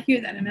that. I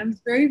hear that. And I'm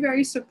very,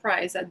 very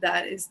surprised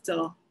that is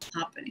still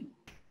happening.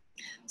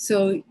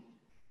 So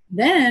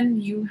then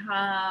you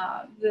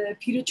have the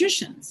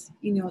pediatricians.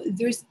 If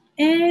there's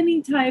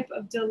any type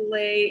of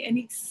delay,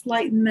 any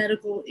slight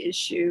medical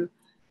issue,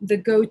 the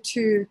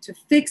go-to to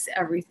fix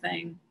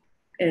everything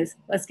is,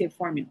 let's give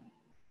formula.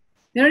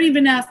 They don't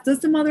even ask, does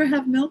the mother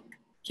have milk?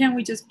 Can't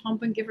we just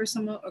pump and give her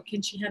some, or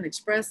can she hand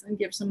express and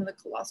give some of the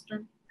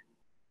colostrum?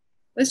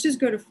 Let's just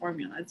go to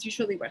formula. That's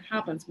usually what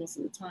happens most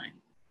of the time.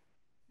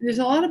 There's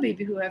a lot of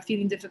babies who have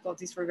feeding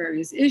difficulties for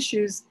various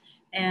issues,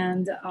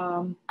 and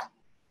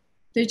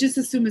they just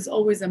assume it's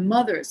always a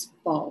mother's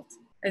fault,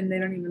 and they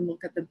don't even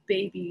look at the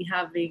baby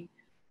having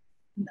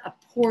a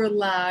poor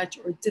latch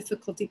or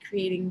difficulty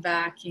creating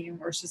vacuum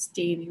or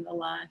sustaining the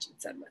latch,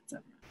 et cetera, et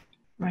cetera.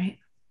 Right.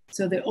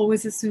 So they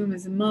always assume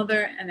it's a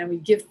mother, and then we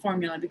give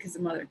formula because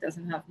the mother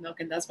doesn't have milk,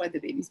 and that's why the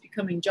baby's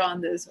becoming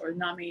jaundiced or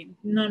not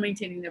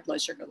maintaining their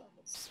blood sugar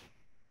levels.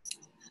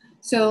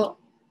 So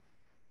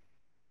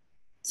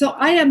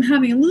I am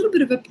having a little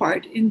bit of a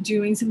part in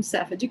doing some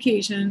staff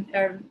education.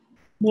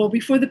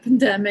 Before the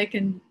pandemic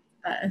and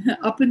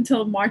up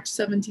until March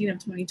 17 of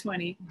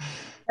 2020,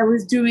 I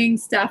was doing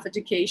staff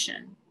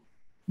education,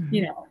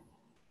 a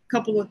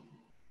couple of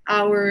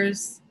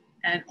hours,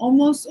 and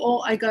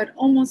I got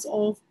almost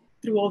all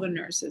through all the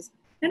nurses,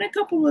 and a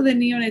couple of the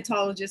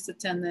neonatologists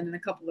attended, and a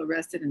couple of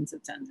residents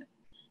attended.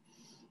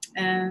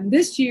 And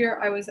this year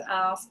I was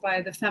asked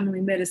by the family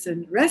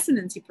medicine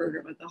residency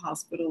program at the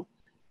hospital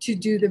to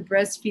do the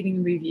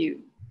breastfeeding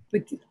review.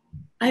 But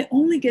I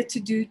only get to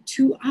do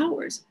 2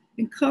 hours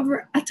and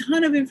cover a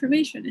ton of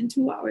information in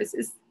 2 hours.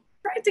 It's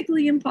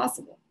practically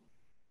impossible.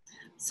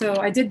 So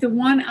I did the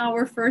 1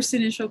 hour first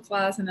initial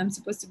class, and I'm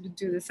supposed to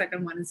do the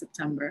second one in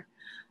September.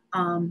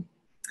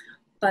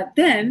 But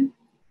then,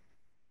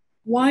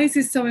 why is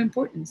this so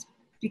important?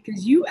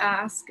 Because you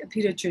ask a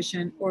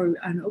pediatrician or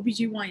an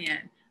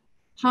OBGYN,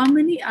 how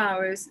many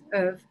hours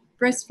of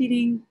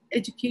breastfeeding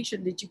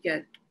education did you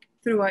get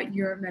throughout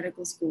your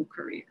medical school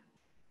career?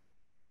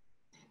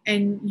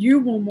 And you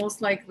will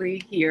most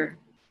likely hear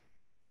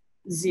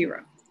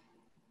 0.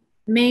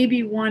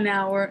 Maybe 1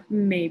 hour,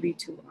 maybe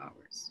 2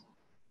 hours.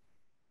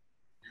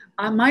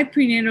 My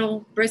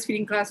prenatal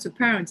breastfeeding class to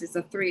parents is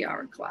a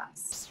 3-hour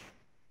class.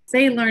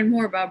 They learn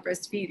more about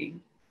breastfeeding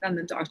than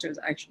the doctors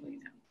actually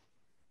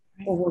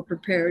know or were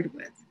prepared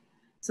with.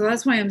 So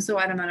that's why I'm so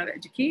adamant of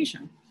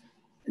education.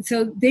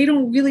 So they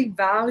don't really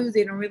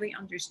they don't really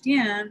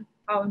understand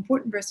how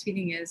important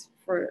breastfeeding is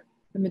for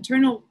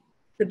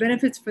the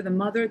benefits for the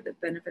mother, the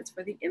benefits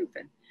for the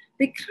infant.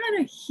 They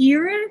kind of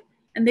hear it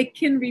and they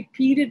can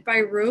repeat it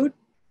by rote,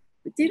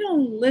 but they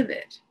don't live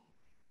it.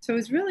 So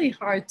it's really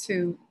hard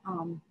to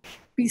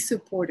be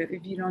supportive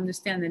if you don't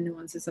understand the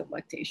nuances of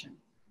lactation.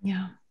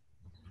 Yeah.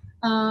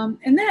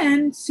 And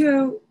then,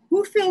 so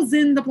who fills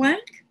in the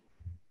blank?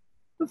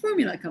 The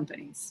formula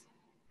companies.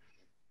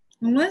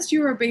 Unless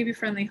you're a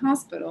baby-friendly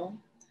hospital,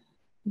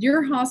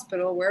 your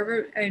hospital,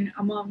 wherever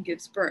a mom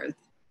gives birth,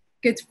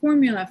 gets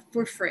formula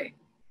for free.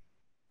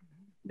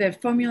 The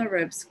formula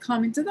reps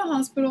come into the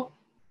hospital,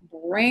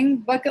 bring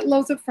bucket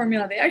loads of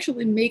formula. They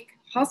actually make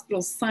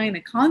hospitals sign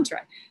a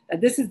contract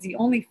that this is the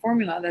only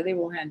formula that they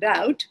will hand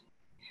out,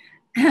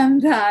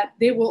 and that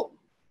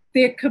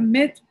they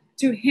commit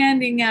to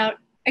handing out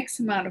X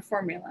amount of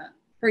formula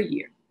per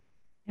year.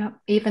 Yep.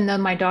 Even though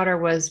my daughter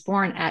was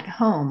born at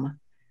home,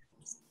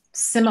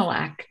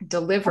 Similac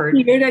delivered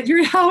at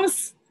your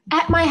house.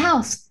 At my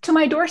house to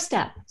my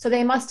doorstep. So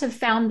they must have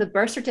found the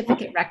birth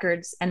certificate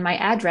records and my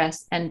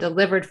address and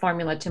delivered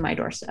formula to my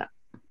doorstep.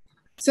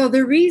 So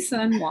the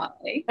reason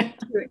why,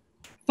 to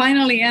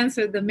finally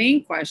answer the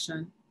main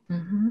question,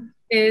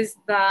 is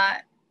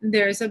that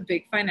there's a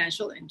big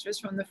financial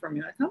interest from the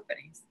formula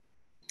companies.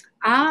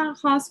 A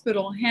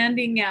hospital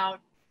handing out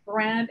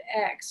brand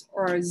X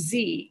or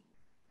Z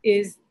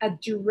is a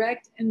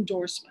direct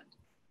endorsement.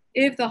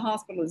 If the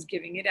hospital is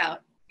giving it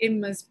out, it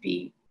must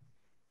be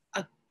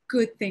a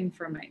good thing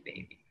for my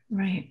baby.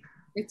 Right.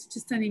 It's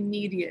just an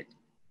immediate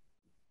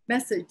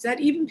message that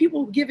even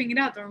people giving it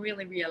out don't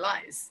really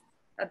realize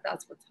that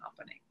that's what's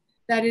happening,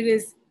 that it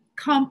is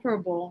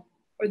comparable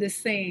or the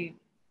same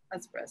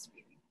as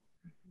breastfeeding.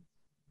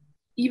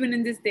 Even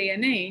in this day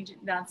and age,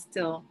 that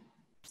still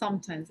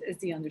sometimes is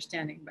the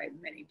understanding by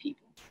many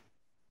people.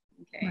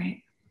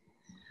 Okay.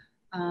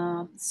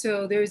 Right.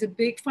 So there's a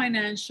big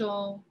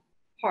financial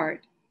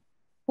part,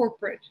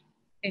 corporate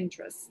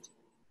interest.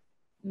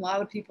 A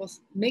lot of people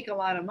make a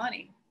lot of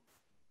money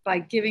by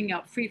giving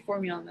out free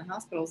formula in the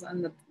hospitals,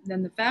 and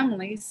then the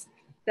families,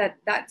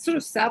 that sort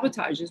of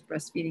sabotages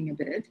breastfeeding a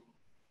bit.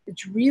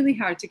 It's really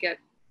hard to get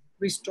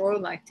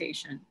restored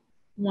lactation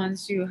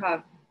once you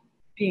have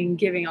been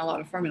giving a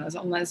lot of formulas,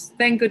 unless,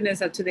 thank goodness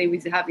that today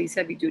we have these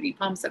heavy duty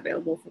pumps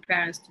available for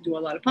parents to do a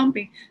lot of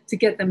pumping to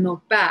get the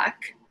milk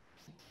back.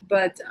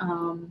 But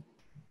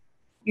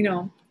you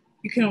know,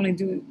 you can only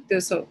go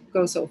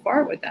so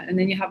far with that. And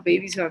then you have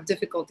babies who have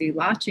difficulty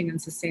latching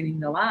and sustaining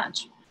the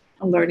latch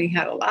and learning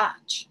how to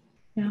latch,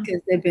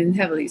 because they've been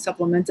heavily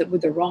supplemented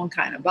with the wrong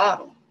kind of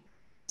bottle.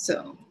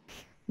 So,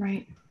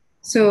 right.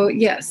 So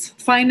yes,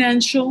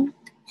 financial,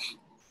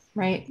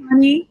 right.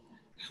 money,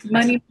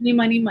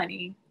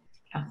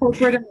 Yeah.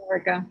 corporate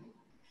America.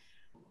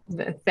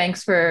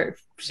 Thanks for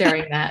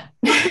sharing that.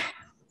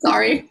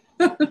 Sorry.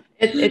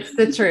 It's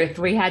the truth.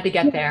 We had to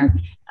get there.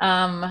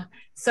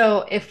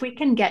 So if we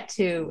can get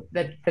to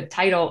the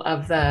title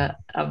of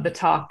the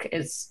talk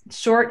is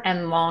short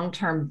and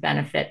long-term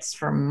benefits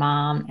for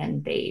mom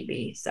and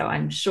baby. So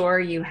I'm sure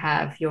you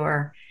have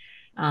your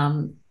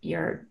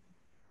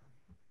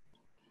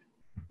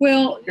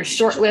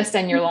short list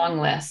and your long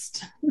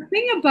list. The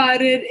thing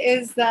about it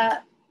is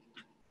that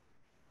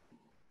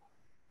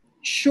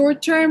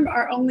short term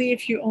are only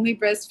if you only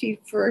breastfeed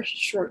for a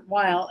short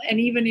while. And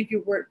even if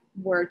you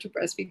were to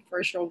breastfeed for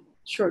a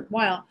short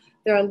while,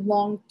 there are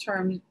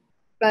long-term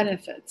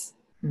benefits.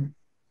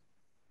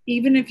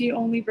 Even if you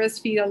only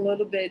breastfeed a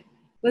little bit,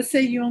 let's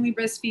say you only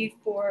breastfeed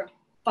for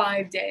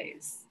 5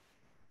 days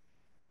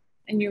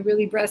and you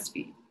really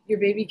breastfeed, your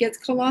baby gets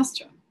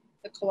colostrum.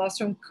 The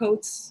colostrum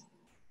coats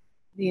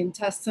the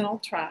intestinal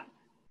tract.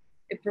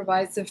 It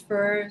provides the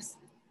first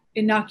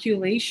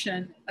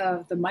inoculation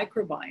of the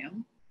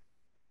microbiome.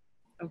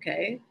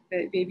 Okay,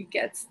 the baby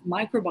gets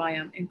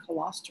microbiome in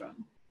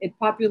colostrum. It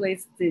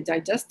populates the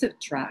digestive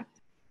tract,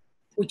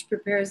 which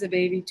prepares the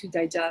baby to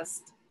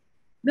digest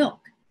milk.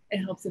 It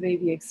helps the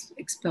baby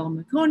expel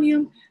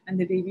meconium, and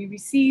the baby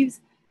receives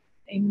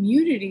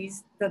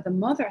immunities that the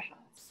mother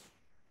has.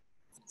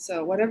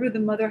 So whatever the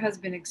mother has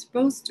been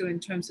exposed to in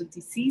terms of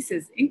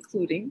diseases,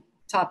 including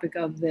topic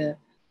of the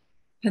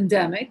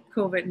pandemic,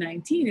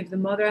 COVID-19, if the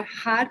mother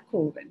had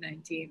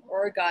COVID-19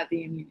 or got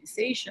the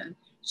immunization,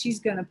 she's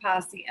going to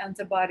pass the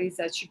antibodies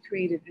that she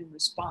created in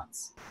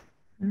response.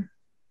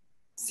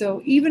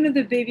 So even if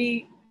the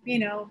baby,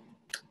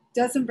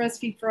 doesn't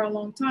breastfeed for a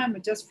long time,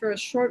 but just for a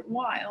short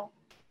while,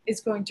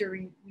 it's going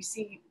to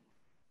receive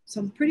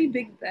some pretty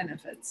big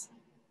benefits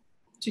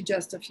to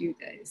just a few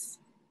days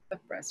of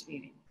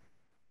breastfeeding.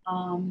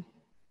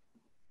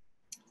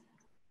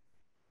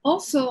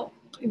 Also,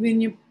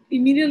 when you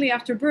immediately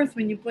after birth,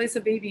 when you place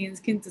a baby in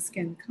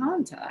skin-to-skin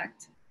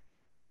contact,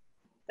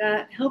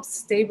 that helps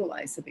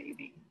stabilize the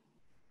baby.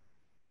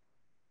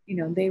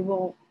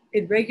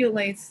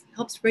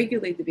 Helps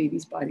regulate the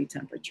baby's body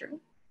temperature,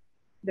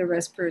 the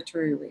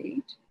respiratory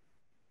rate,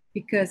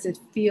 because it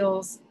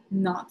feels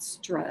not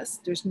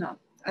stressed. There's not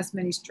as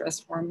many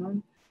stress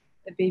hormones.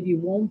 The baby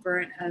won't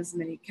burn as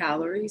many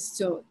calories,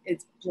 so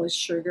its blood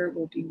sugar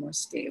will be more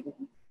stable.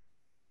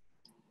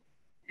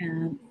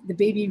 And the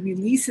baby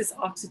releases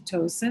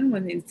oxytocin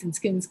when it's in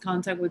skin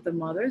contact with the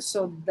mother,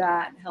 so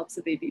that helps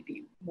the baby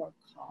be more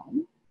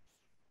calm.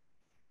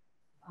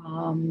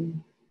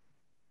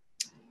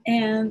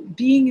 And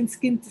being in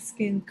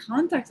skin-to-skin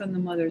contact on the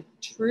mother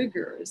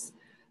triggers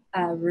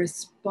a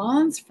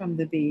response from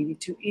the baby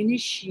to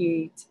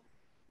initiate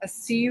a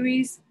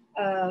series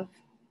of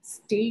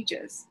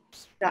stages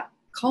that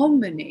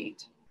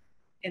culminate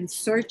in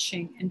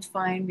searching and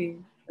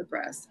finding the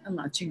breast and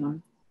latching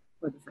on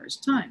for the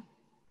first time.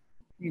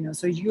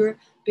 So your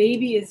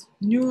baby is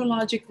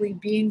neurologically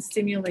being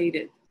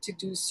stimulated to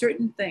do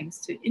certain things,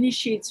 to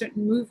initiate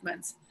certain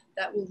movements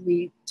that will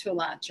lead to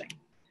latching.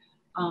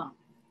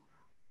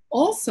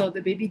 Also,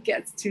 the baby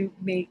gets to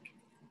make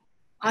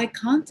eye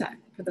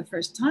contact for the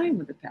first time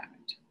with the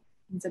parent.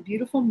 It's a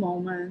beautiful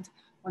moment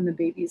when the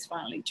baby is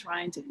finally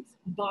trying to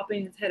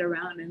bobbing its head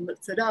around and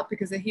lifts it up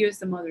because it hears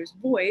the mother's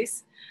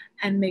voice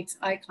and makes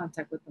eye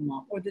contact with the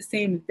mom. Or the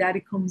same, if daddy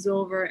comes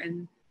over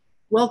and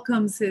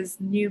welcomes his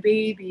new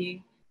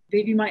baby,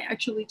 baby might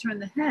actually turn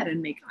the head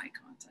and make eye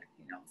contact,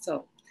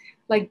 So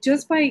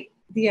just by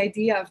the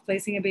idea of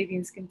placing a baby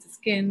in skin to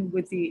skin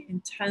with the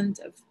intent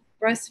of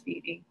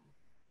breastfeeding,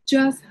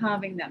 just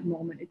having that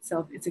moment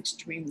itself is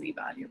extremely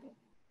valuable.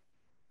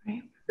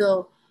 Right.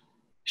 So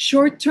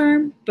short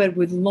term, but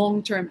with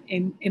long-term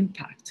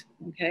impact,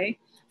 okay?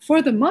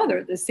 For the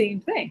mother, the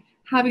same thing.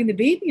 Having the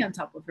baby on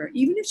top of her,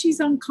 even if she's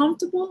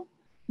uncomfortable,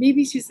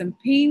 Maybe she's in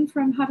pain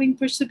from having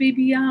pushed the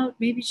baby out.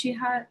 Maybe she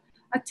had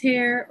a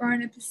tear or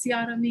an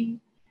episiotomy.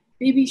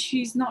 Maybe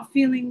she's not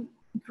feeling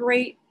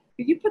great.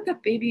 If you put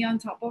that baby on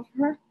top of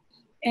her,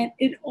 and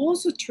it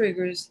also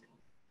triggers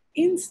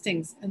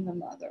instincts in the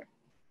mother.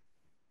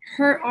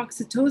 Her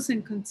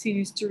oxytocin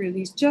continues to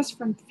release just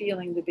from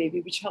feeling the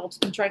baby, which helps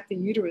contract the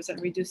uterus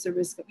and reduce the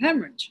risk of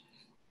hemorrhage.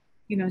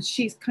 You know,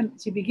 she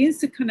begins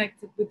to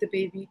connect with the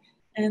baby,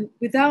 and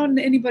without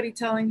anybody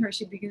telling her,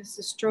 she begins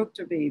to stroke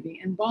the baby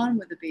and bond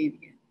with the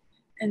baby.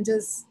 And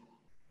just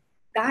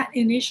that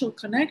initial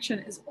connection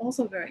is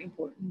also very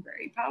important,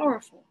 very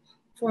powerful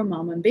for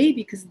mom and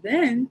baby, because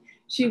then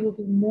she will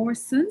be more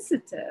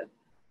sensitive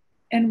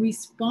and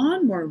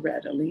respond more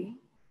readily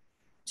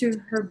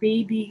to her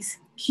baby's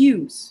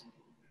cues,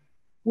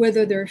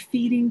 whether they're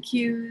feeding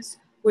cues,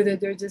 whether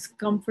they're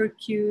discomfort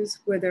cues,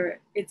 whether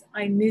it's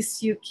I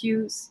miss you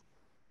cues.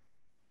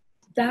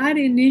 That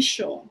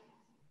initial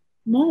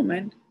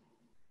moment,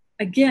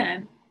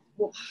 again,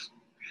 will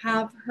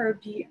have her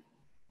be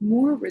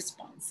more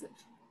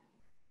responsive,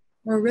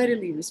 more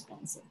readily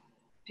responsive,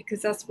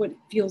 because that's what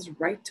feels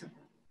right to her.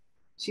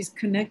 She's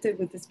connected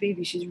with this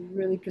baby. She's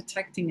really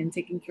protecting and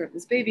taking care of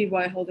this baby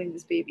while holding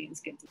this baby in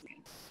skin to skin,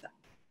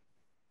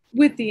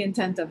 with the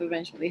intent of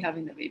eventually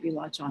having the baby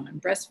latch on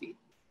and breastfeed.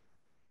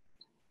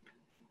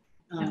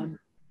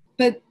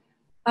 But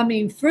I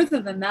mean,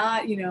 further than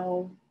that, you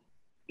know,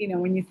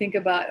 when you think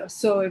about,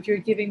 so if you're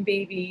giving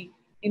baby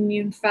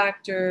immune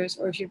factors,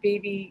 or if your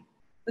baby,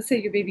 let's say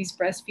your baby's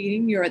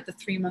breastfeeding, you're at the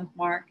 3-month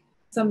mark,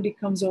 somebody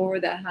comes over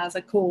that has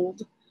a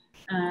cold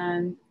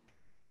and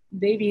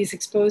baby is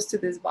exposed to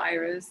this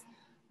virus,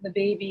 the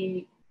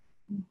baby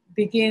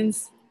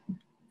begins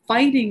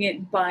fighting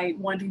it by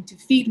wanting to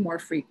feed more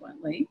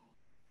frequently.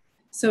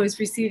 So it's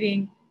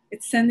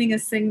sending a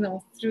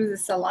signal through the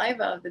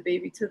saliva of the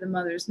baby to the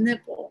mother's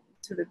nipple,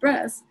 to the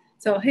breast.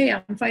 So, hey,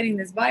 I'm fighting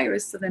this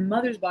virus. So then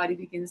mother's body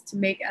begins to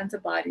make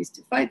antibodies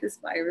to fight this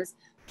virus.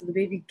 So the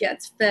baby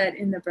gets fed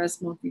in the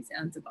breast milk these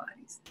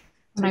antibodies.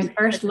 When I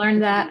first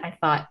learned that, I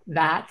thought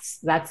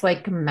that's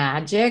like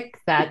magic.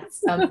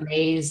 That's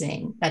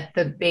amazing that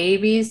the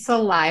baby's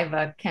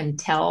saliva can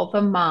tell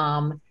the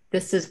mom,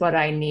 this is what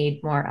I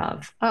need more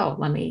of. Oh,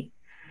 let me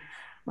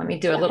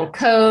do a little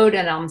code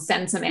and I'll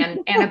send some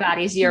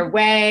antibodies your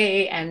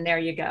way. And there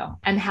you go.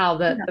 And how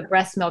the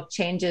breast milk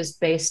changes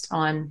based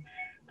on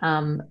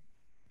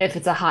if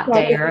it's a hot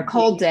day or a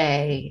cold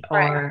day,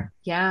 or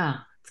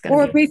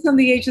or based on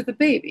the age of the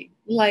baby.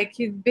 Like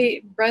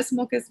breast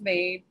milk is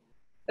made,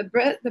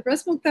 the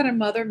breast milk that a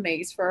mother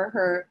makes for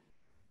her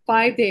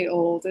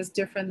 5-day-old is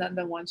different than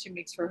the one she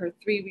makes for her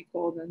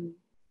 3-week-old and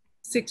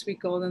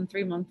 6-week-old and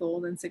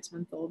 3-month-old and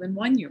 6-month-old and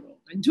 1-year-old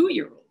and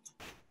 2-year-old.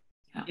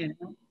 Yeah. You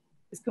know,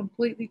 it's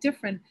completely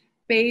different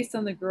based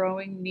on the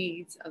growing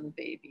needs of the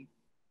baby.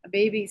 A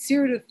baby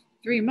 0 to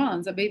 3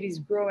 months, a baby's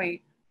growing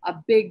a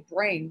big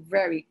brain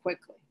very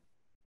quickly.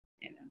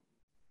 You know.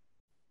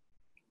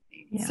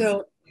 Yeah.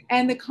 So,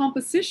 and the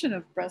composition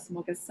of breast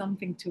milk is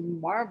something to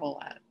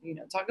marvel at. You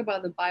know, talk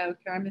about the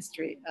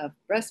biochemistry of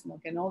breast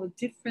milk and all the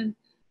different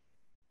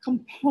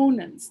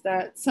components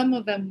that some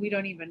of them we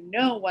don't even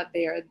know what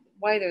they are,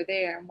 why they're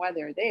there and why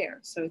they're there.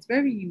 So it's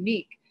very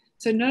unique.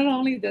 So not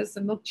only does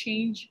the milk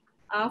change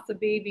as the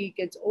baby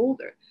gets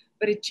older,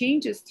 but it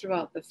changes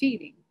throughout the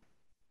feeding,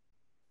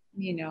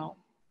 you know,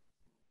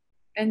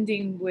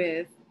 ending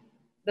with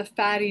the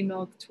fatty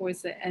milk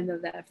towards the end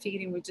of that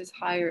feeding, which is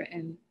higher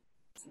in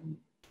some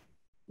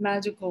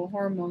magical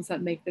hormones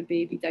that make the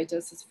baby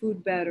digest his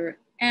food better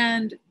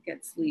and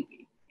get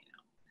sleepy.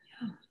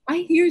 You know? I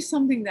hear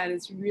something that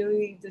is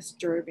really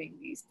disturbing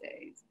these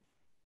days,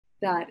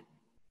 that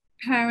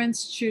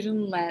parents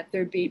shouldn't let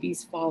their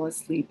babies fall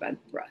asleep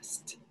at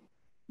breast.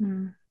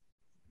 Mm.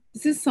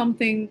 This is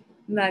something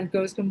that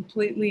goes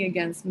completely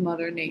against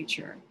Mother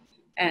Nature,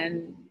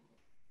 and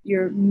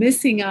you're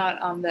missing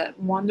out on that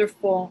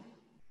wonderful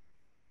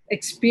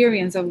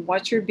experience of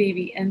watch your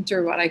baby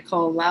enter what I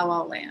call la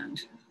la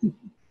land.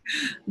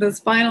 Those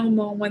final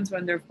moments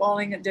when they're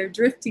falling, they're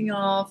drifting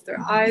off, their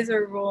eyes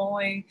are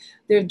rolling,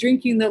 they're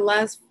drinking the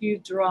last few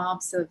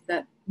drops of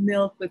that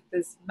milk with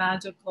this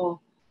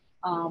magical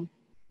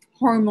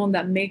hormone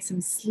that makes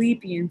them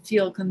sleepy and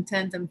feel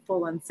content and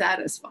full and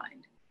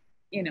satisfied.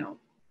 You know,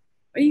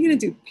 what are you going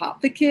to do?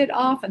 Pop the kid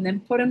off and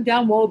then put them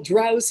down while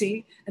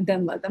drowsy and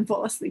then let them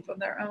fall asleep on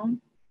their own?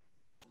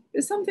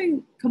 There's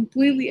something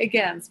completely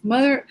against.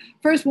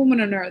 First woman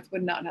on earth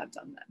would not have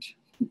done that.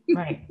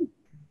 Right.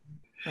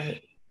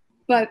 Right.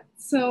 But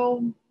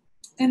so,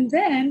 and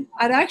then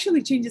it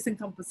actually changes in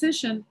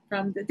composition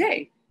from the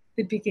day.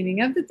 The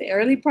beginning of the day,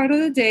 early part of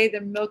the day,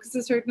 the milk is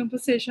a certain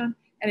composition,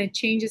 and it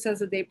changes as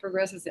the day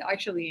progresses. It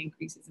actually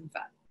increases in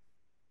fat.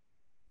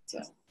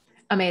 So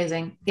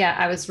amazing. Yeah,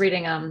 I was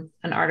reading an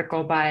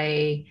article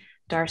by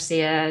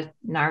Darcia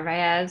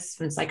Narvaez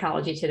from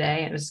Psychology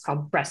Today. It was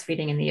called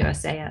Breastfeeding in the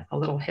USA, a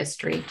little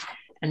history.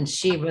 And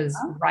she was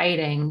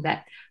writing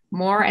that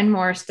more and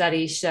more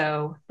studies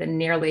show the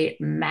nearly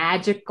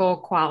magical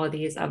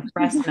qualities of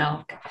breast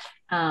milk.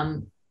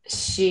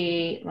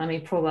 let me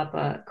pull up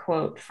a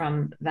quote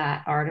from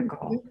that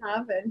article. You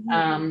have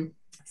it.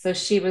 So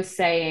she was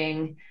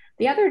saying,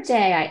 the other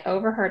day I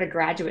overheard a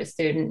graduate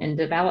student in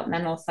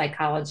developmental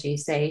psychology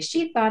say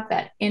she thought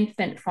that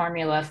infant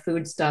formula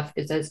foodstuff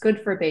is as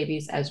good for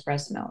babies as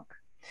breast milk.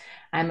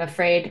 I'm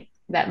afraid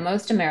that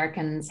most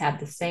Americans have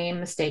the same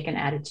mistaken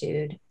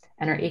attitude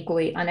and are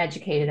equally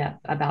uneducated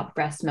about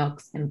breast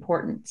milk's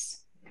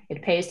importance.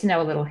 It pays to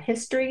know a little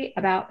history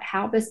about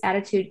how this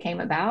attitude came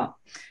about,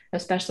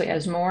 especially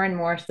as more and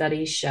more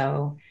studies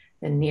show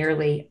the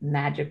nearly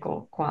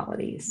magical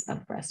qualities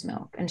of breast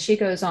milk. And she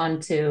goes on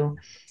to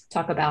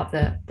talk about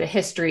the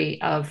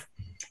history of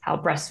how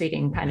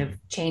breastfeeding kind of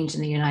changed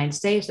in the United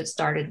States. It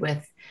started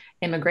with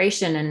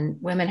immigration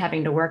and women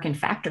having to work in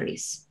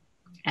factories.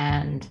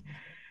 And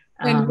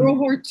World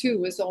War II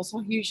was also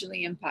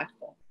hugely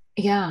impactful.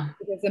 Yeah.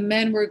 Because the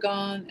men were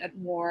gone at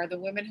war. The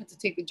women had to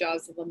take the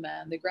jobs of the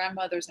men. The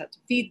grandmothers had to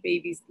feed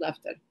babies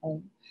left at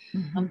home.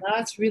 Mm-hmm. And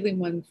that's really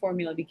when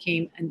formula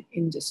became an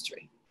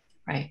industry.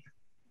 Right.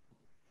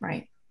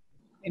 Right.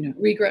 You know,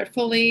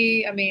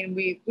 regretfully, I mean,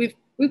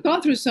 we've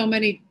gone through so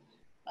many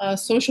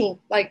social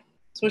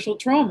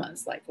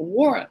traumas, like a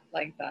war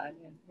like that.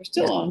 And we're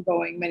still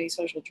ongoing many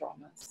social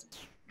traumas.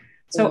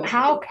 So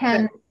how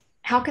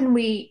can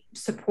we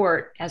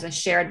support as a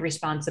shared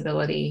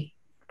responsibility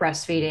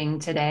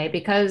breastfeeding today?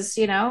 Because,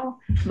 you know,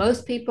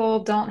 most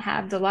people don't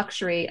have the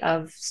luxury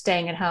of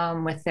staying at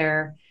home with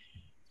their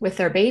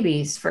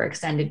babies for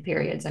extended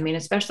periods. I mean,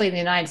 especially in the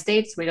United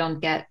States, we don't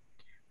get,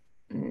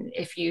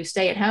 if you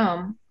stay at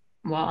home,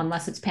 well,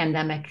 unless it's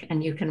pandemic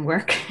and you can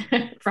work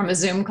from a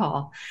Zoom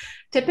call,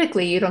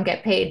 typically you don't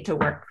get paid to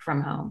work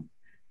from home.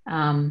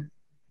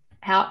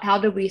 How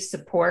do we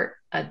support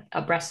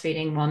a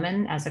breastfeeding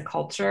woman as a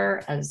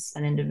culture, as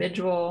an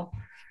individual?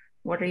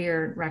 What are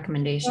your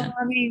recommendations? Well,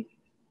 I mean,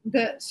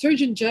 the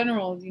Surgeon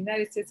General of the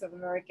United States of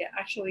America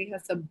actually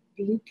has a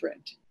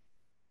blueprint.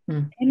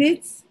 And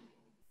it's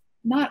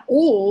not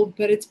old,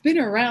 but it's been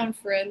around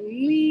for at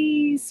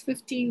least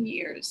 15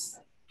 years.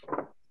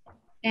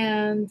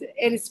 And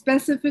it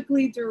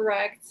specifically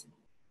directs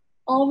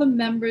all the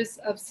members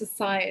of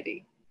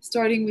society,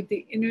 starting with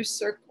the inner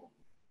circle,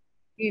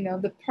 you know,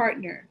 the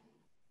partner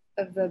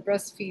of the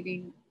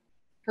breastfeeding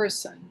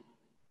person,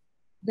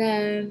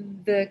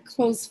 then the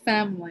close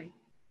family,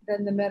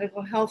 then the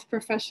medical health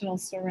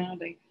professionals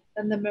surrounding,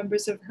 then the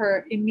members of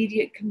her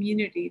immediate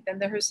community,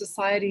 then her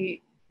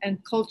society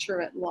and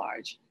culture at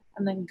large,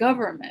 and then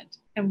government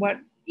and what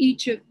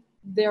each of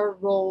their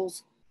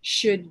roles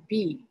should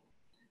be.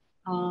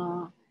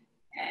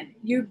 And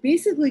you're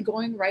basically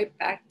going right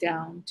back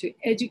down to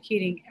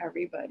educating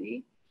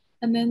everybody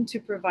and then to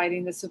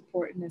providing the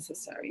support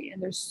necessary.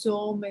 And there's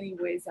so many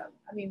ways that,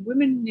 I mean,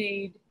 women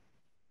need,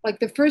 like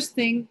the first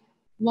thing,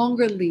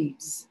 longer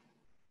leaves.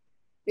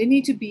 They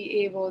need to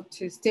be able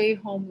to stay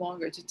home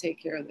longer to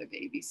take care of their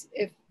babies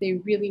if they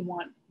really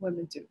want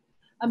women to.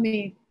 I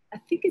mean, I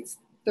think it's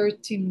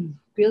 13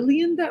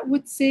 billion that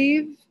would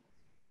save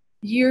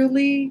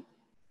yearly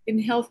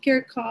in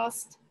healthcare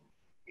costs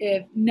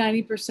if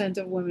 90%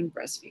 of women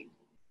breastfeed.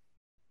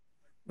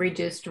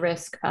 Reduced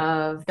risk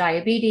of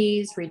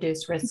diabetes,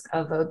 reduced risk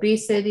of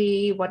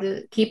obesity.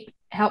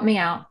 Help me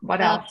out. What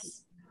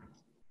else?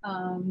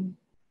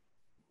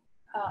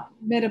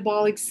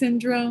 Metabolic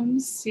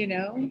syndromes, you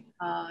know,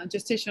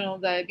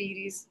 gestational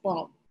diabetes,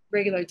 well,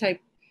 regular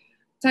type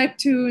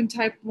 2 and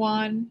type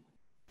 1.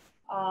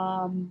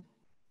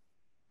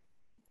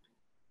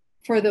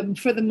 For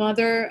the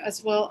mother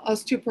as well,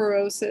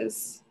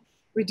 osteoporosis,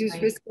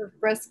 reduced risk of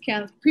breast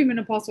cancer,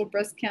 premenopausal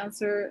breast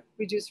cancer,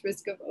 reduced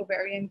risk of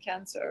ovarian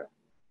cancer,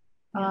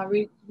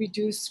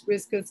 reduced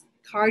risk of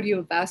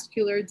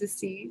cardiovascular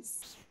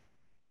disease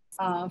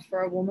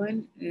for a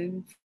woman,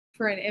 and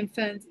for an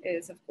infant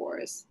is, of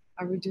course,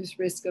 a reduced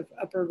risk of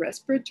upper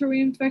respiratory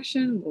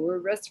infection, lower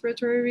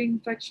respiratory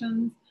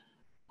infections,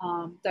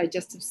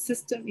 digestive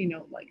system, you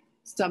know, like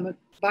stomach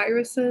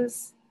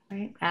viruses,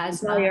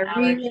 asthma,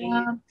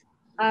 diarrhea,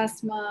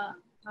 asthma,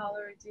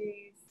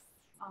 allergies.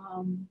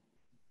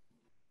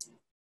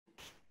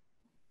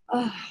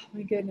 Oh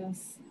my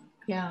goodness.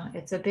 Yeah,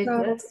 it's a big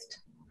list.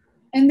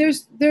 And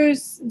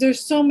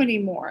there's so many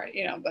more,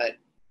 you know, but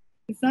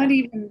it's not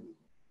even,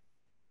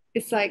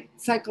 it's like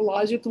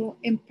psychological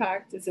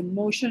impact, it's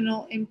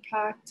emotional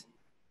impact.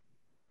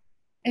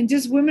 And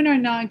just women they're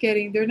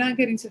not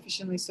getting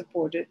sufficiently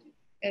supported.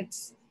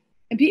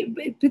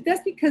 But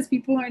that's because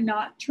people are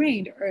not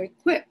trained or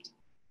equipped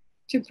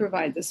to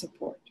provide the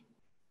support.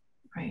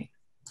 Right.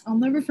 I'll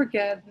never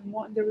forget,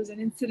 there was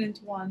an incident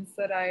once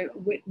that I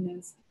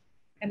witnessed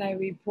and I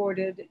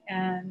reported,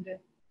 and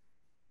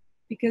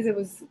because it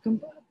was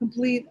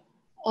complete,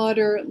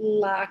 utter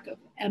lack of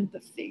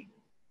empathy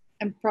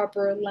and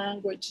proper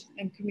language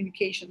and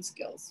communication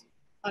skills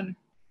on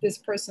this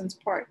person's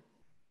part.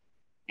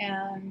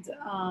 And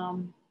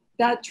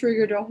that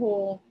triggered a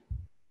whole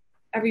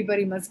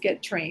everybody must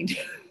get trained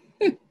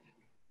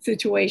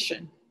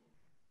situation.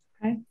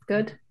 Okay,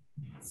 good.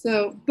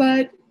 So,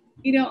 but,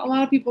 you know, a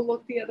lot of people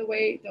look the other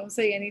way, don't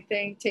say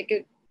anything, take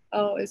it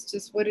oh, it's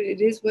just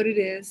it is what it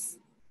is,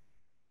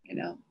 you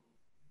know.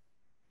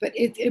 But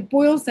it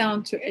boils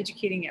down to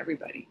educating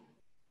everybody.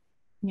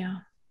 Yeah.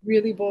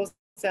 Really boils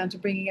down to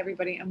bringing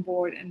everybody on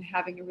board and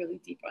having a really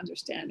deep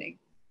understanding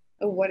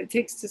of what it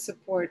takes to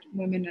support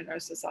women in our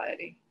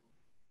society.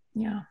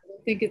 Yeah.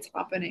 I think it's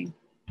happening.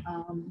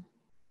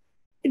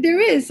 There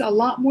is a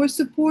lot more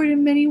support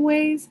in many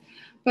ways,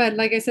 but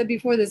like I said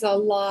before, there's a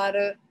lot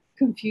of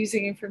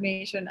confusing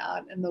information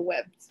out in the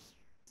web.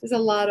 There's a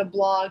lot of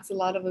blogs, a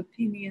lot of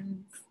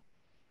opinions,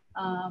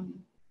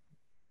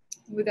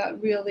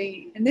 without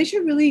really, and they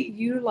should really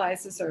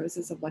utilize the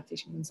services of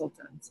lactation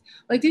consultants.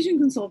 Lactation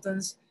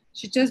consultants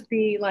should just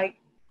be like,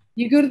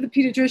 you go to the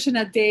pediatrician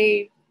at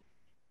day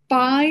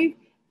 5,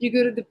 you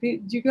go to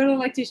the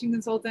lactation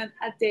consultant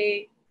at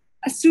day,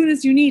 as soon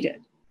as you need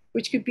it,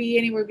 which could be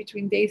anywhere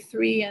between day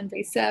 3 and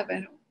day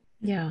 7.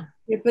 Yeah.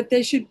 But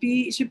there should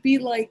be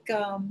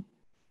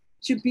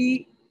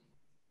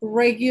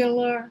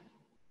regular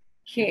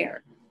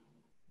care.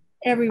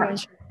 Everyone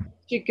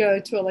should go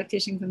to a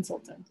lactation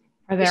consultant.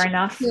 Are there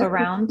enough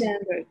around?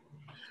 Standard.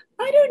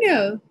 I don't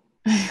know.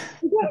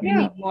 We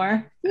need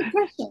more. Good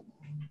question.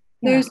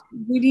 Yeah.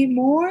 We need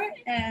more,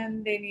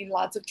 and they need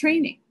lots of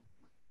training.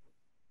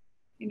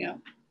 You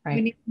know, right.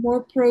 We need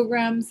more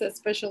programs that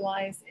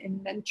specialize in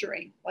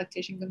mentoring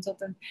lactation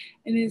consultants,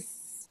 and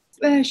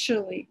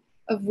especially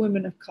of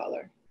women of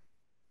color.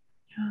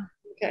 Yeah.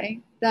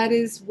 Okay, that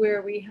is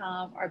where we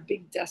have our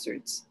big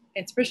deserts,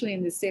 especially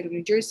in the state of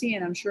New Jersey,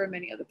 and I'm sure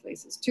many other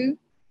places too.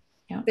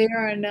 Yeah.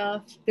 There are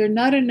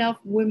not enough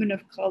women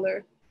of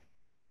color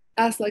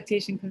as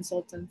lactation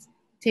consultants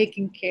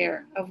taking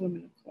care of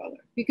women of color,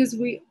 because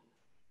we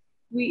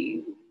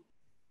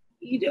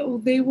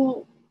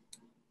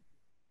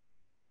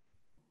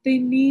they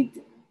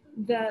need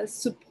the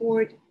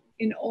support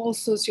in all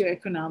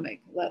socioeconomic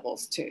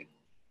levels too.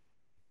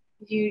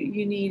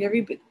 You need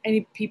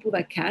any people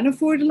that can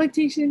afford a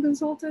lactation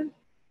consultant.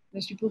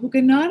 There's people who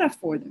cannot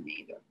afford them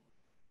either.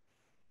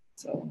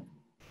 So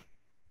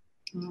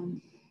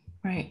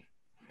right.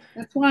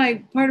 That's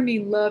why part of me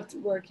loved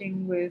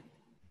working with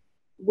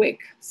WIC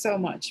so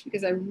much,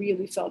 because I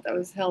really felt I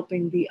was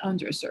helping the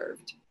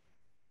underserved.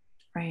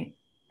 Right.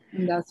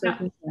 In that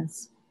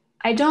circumstance.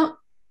 I don't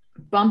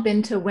bump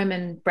into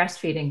women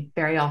breastfeeding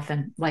very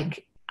often.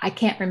 Like, I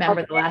can't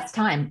remember the last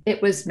time.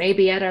 It was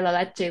maybe at a La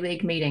Leche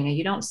League meeting, and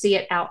you don't see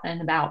it out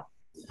and about.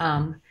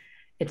 I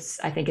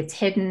think it's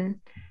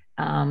hidden.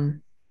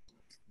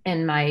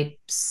 In my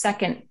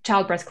second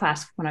childbirth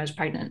class, when I was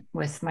pregnant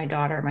with my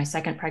daughter, my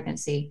second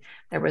pregnancy,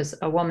 there was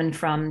a woman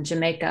from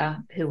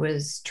Jamaica who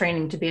was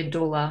training to be a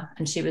doula,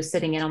 and she was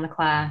sitting in on the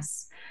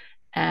class.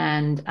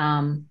 And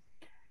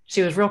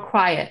she was real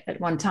quiet at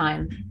one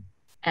time.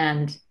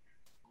 And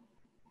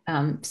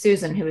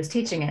Susan, who was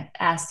teaching it,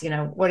 asked,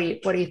 what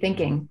are you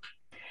thinking?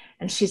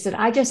 And she said,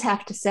 I just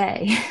have to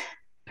say,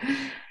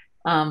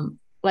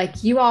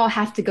 like, you all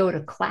have to go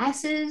to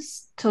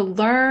classes to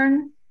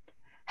learn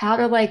how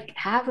to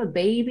have a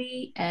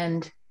baby,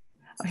 and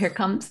here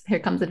comes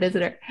a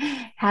visitor,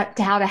 how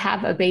to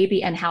have a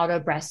baby and how to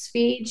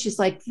breastfeed. She's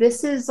like,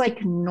 this is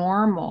like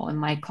normal in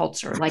my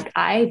culture. Like,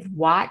 I've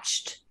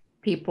watched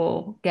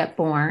people get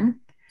born.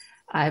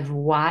 I've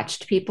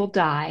watched people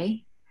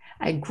die.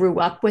 I grew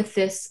up with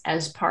this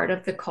as part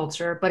of the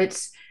culture, but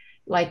it's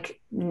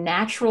like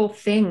natural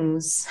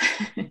things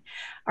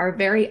are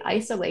very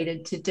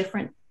isolated to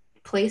different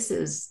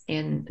places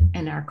in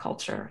our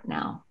culture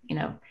now.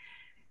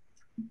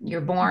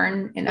 You're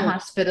born in a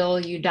hospital,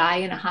 you die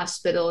in a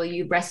hospital,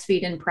 you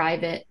breastfeed in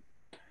private.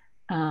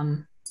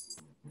 I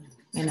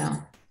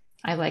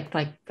like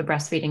the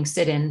breastfeeding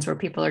sit-ins where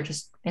people are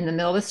just in the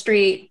middle of the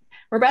street.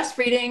 We're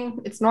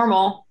breastfeeding. It's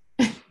normal.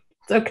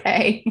 It's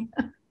okay.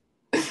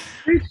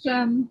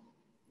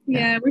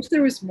 I wish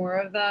there was more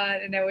of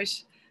that. And I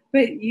wish,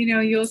 but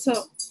you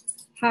also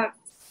have,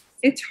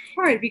 it's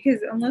hard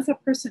because unless a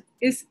person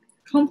is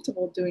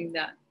comfortable doing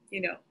that,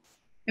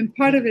 and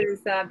part of it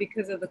is that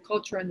because of the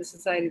culture and the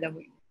society that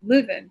we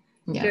live in,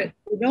 they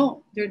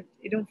don't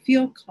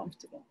feel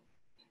comfortable.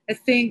 I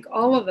think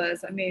all of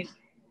us,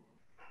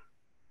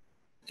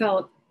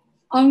 felt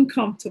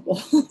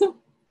uncomfortable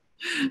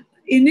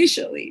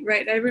initially,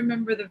 right? I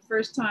remember the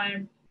first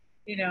time,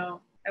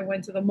 I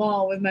went to the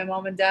mall with my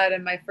mom and dad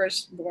and my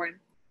firstborn,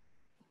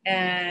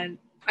 and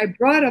I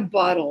brought a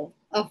bottle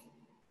of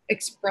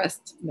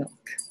expressed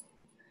milk.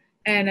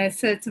 And I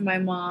said to my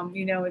mom,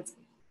 it's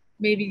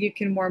maybe you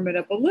can warm it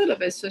up a little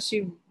bit. So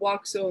she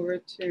walks over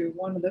to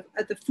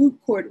at the food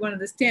court, one of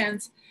the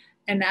stands,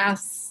 and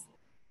asks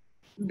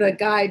the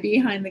guy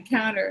behind the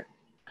counter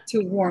to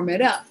warm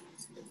it up.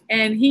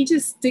 And he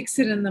just sticks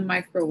it in the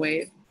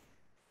microwave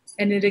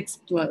and it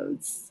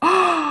explodes.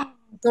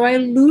 So I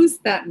lose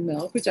that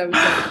milk, which I was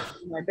going to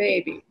give my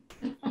baby.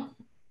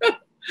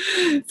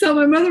 So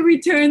my mother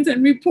returns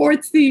and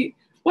reports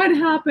what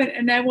happened.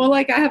 And I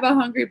have a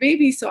hungry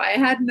baby. So I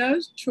had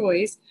no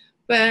choice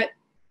but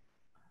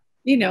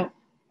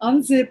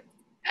unzip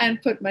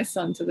and put my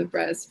son to the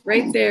breast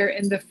right there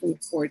in the food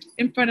court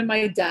in front of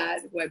my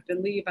dad, who I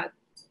believe had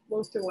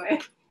walked away.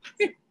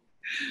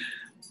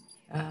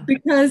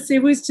 because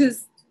it was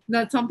just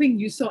not something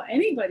you saw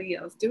anybody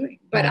else doing.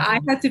 But I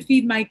had to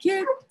feed my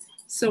kid,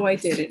 so I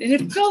did it. And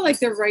it felt like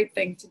the right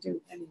thing to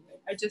do anyway.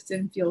 I just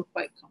didn't feel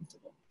quite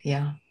comfortable.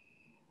 Yeah.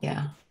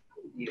 Yeah.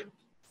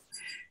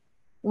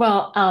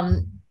 Well,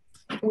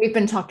 we've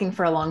been talking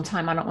for a long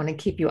time. I don't want to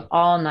keep you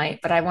all night,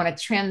 but I want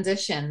to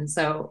transition.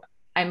 So,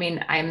 I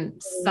mean, I'm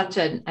such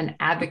an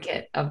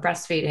advocate of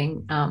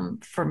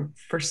breastfeeding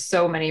for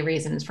so many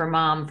reasons, for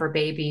mom, for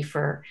baby,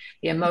 for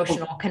the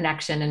emotional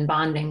connection and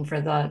bonding, for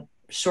the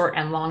short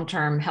and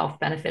long-term health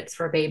benefits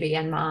for baby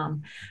and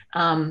mom.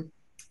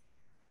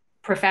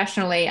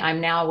 Professionally,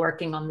 I'm now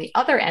working on the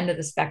other end of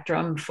the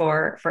spectrum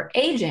for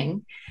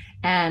aging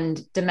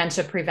and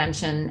dementia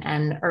prevention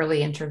and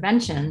early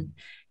intervention.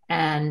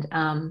 And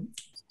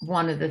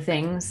one of the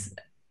things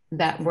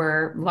that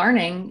we're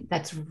learning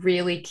that's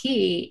really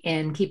key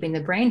in keeping the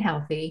brain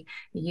healthy,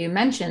 you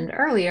mentioned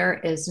earlier,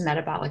 is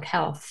metabolic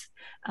health.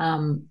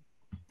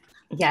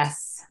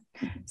 Yes.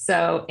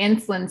 So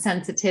insulin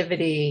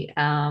sensitivity.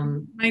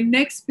 My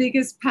next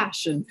biggest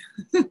passion.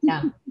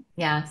 Yeah.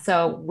 Yeah.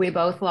 So we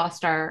both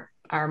lost our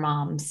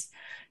moms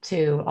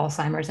to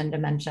Alzheimer's and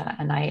dementia.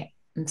 And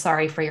I'm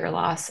sorry for your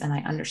loss, and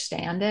I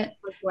understand it.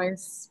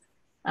 Likewise.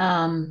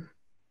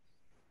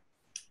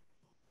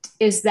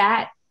 Is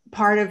that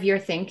part of your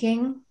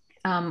thinking,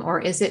 or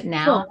is it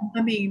now? Well,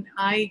 I mean,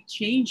 I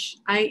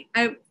changed. I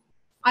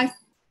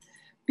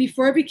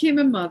before I became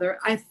a mother,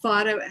 I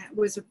thought I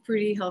was a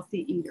pretty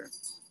healthy eater.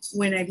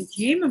 When I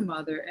became a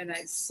mother and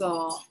I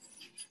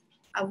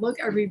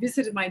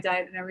revisited my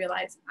diet and I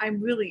realized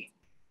I'm really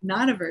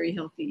not a very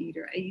healthy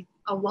eater. I eat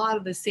a lot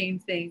of the same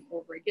thing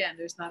over again.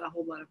 There's not a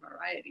whole lot of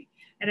variety.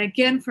 And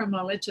again, from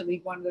Leche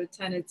League, one of the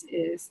tenets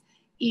is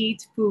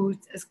eat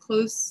foods as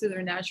close to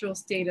their natural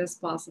state as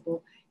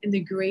possible in the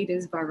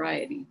greatest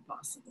variety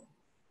possible.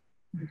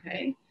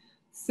 Okay.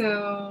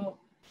 So,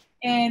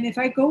 and if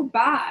I go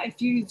back,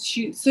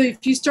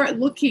 if you start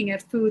looking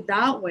at food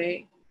that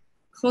way,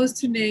 close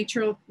to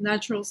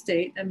natural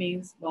state, that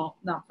means, well,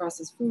 not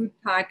processed food,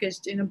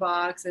 packaged in a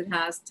box, it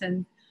has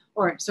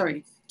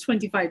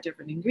 25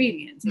 different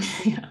ingredients,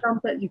 some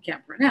that you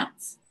can't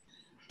pronounce.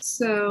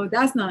 So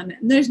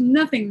there's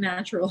nothing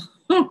natural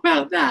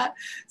about that.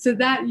 So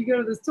that you go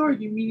to the store,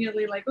 you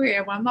immediately like, okay,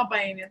 well, I'm not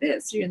buying any of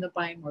this. You end up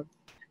buying more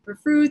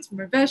fruits,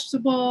 more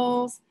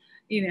vegetables,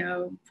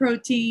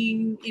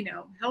 protein,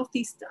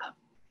 healthy stuff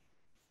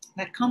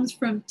that comes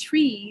from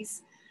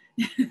trees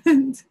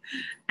and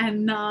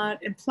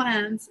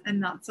plants, and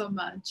not so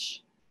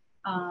much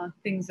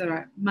things that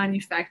are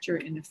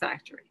manufactured in a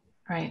factory.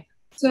 Right.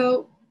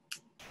 So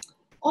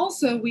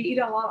also we eat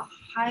a lot of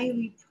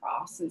highly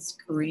processed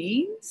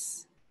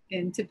grains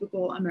in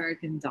typical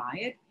American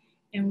diet,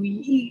 and we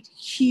eat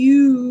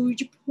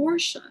huge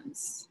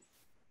portions.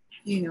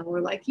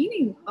 We're like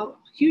eating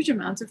huge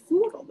amounts of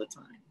food all the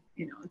time.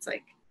 It's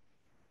like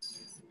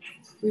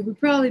we would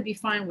probably be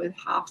fine with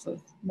half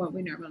of what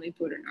we normally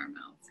put in our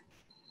mouth.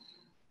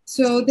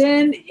 So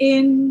then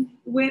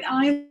when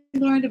I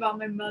learned about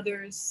my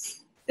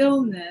mother's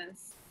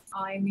illness,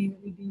 I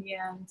immediately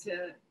began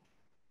to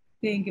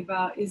think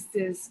about,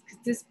 could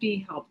this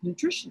be helped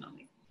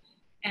nutritionally?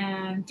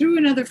 And through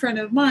another friend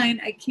of mine,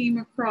 I came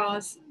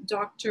across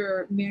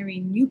Dr. Mary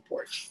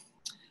Newport,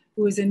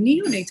 who is a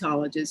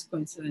neonatologist,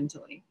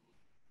 coincidentally,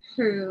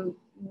 who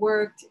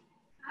worked,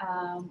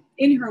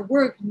 in her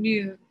work,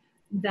 knew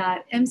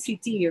that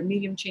MCT, or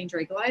medium chain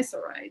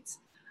triglycerides,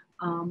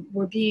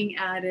 were being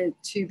added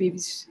to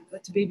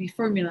baby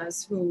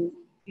formulas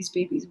these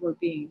babies were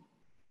being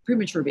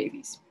premature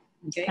babies.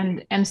 Okay.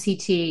 And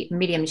MCT,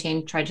 medium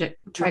chain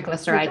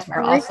triglycerides,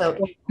 were also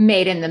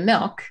made in the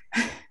milk,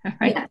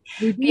 right?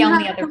 Yeah, the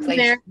only other place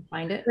you can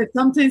find it. But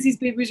sometimes these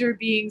babies are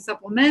being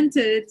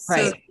supplemented, so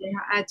right. They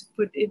had to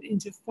put it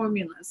into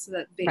formulas so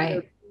that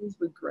their babies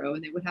would grow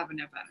and they would have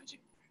enough energy.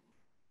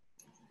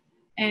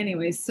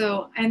 Anyway,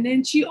 and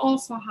then she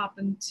also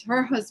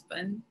her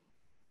husband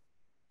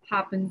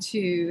happened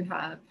to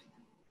have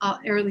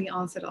early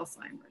onset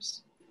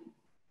Alzheimer's.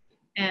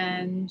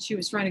 And she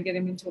was trying to get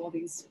him into all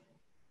these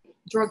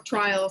drug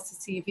trials to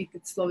see if he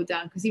could slow it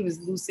down, because he was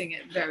losing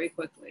it very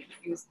quickly.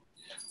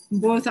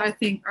 Both, I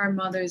think, our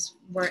mothers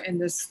were in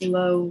the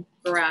slow,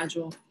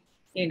 gradual,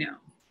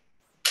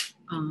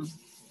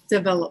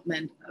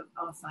 development of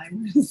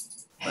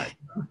Alzheimer's. But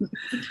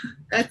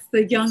that's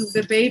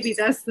the baby,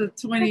 that's the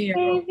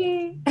 20-year-old.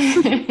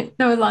 Baby.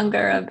 No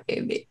longer a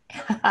baby.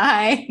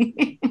 Hi.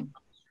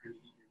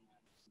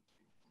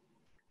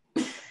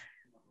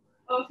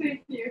 Oh,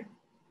 thank you.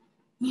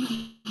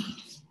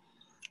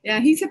 Yeah,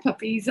 he's a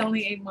puppy. He's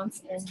only 8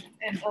 months old,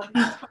 and he's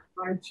quite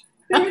large.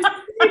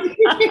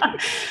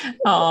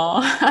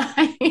 Oh.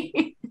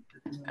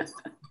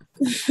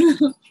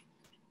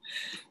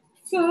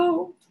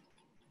 So,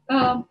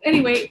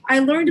 anyway, I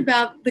learned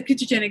about the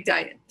ketogenic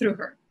diet through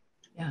her.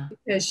 Yeah.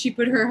 Because she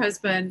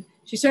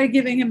started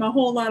giving him a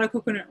whole lot of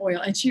coconut oil,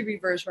 and she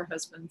reversed her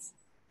husband's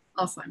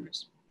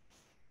Alzheimer's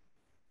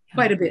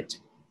quite a bit,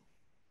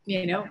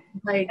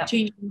 by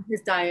changing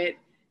his diet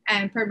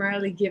and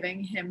primarily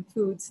giving him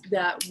foods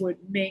that would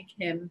make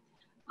him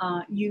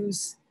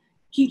use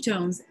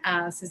ketones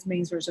as his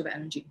main source of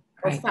energy,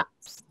 or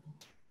fats.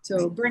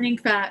 So burning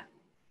fat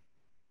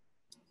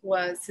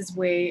was his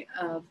way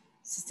of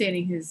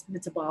sustaining his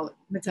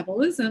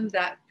metabolism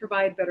that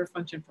provide better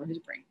function for his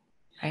brain.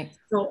 Right.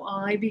 So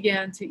I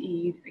began to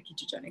eat a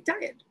ketogenic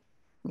diet.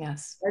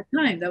 Yes. At that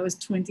time, that was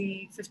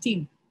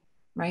 2015.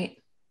 Right.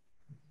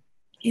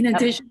 In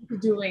addition to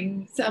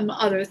doing some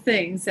other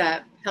things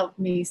that helped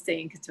me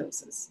stay in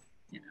ketosis.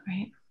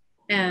 Right.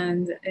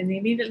 And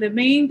immediately, the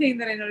main thing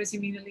that I noticed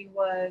immediately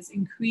was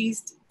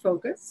increased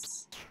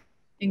focus,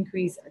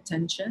 increased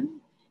attention,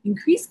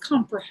 increased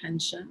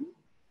comprehension,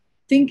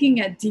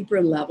 thinking at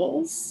deeper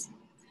levels,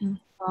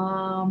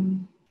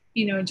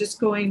 just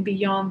going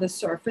beyond the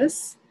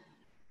surface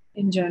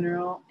in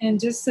general. And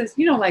just as,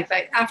 like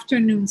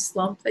afternoon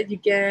slump that you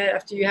get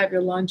after you have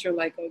your lunch, you're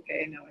like,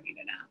 okay, no, I need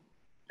a nap.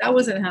 That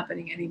wasn't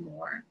happening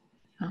anymore.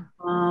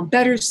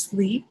 Better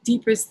sleep,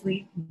 deeper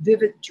sleep,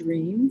 vivid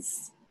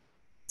dreams.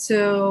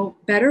 So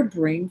better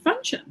brain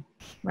function.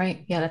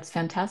 Right. Yeah, that's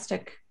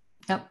fantastic.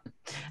 Yep.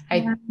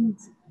 I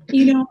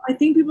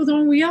think people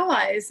don't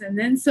realize. And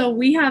then so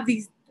we have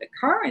the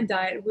current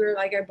diet where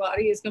like our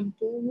body is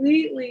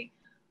completely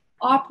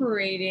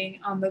operating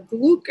on the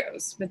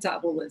glucose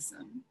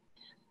metabolism,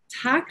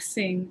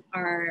 taxing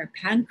our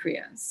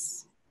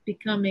pancreas,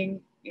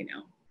 becoming,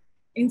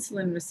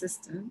 insulin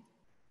resistant.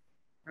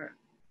 Or,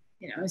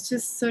 it's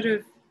just sort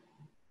of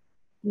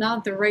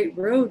not the right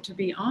road to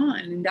be on.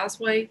 And that's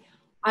why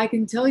I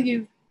can tell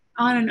you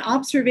on an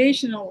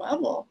observational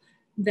level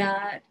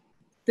that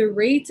the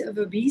rate of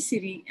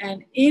obesity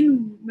and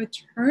in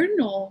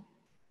maternal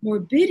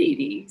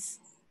morbidities,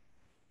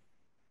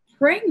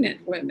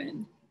 pregnant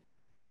women,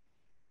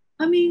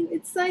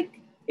 it's like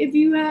if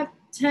you have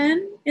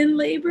 10 in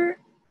labor,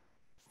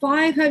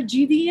 5 have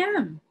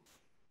GDM.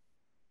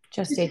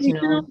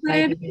 Gestational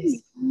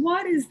diabetes.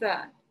 What is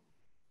that?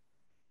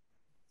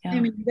 Yeah.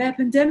 The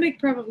pandemic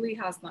probably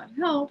has not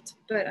helped,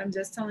 but I'm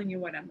just telling you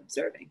what I'm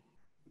observing.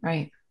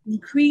 Right.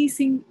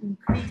 Increasing,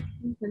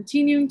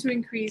 continuing to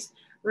increase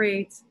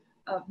rates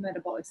of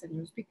metabolic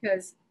syndromes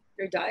because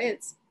their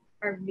diets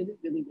are really,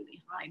 really,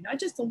 really high. Not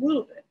just a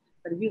little bit,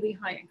 but really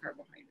high in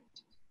carbohydrate.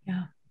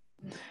 Yeah.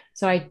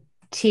 So I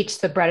teach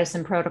the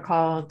Bredesen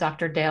protocol,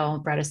 Dr.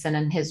 Dale Bredesen,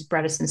 and his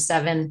Bredesen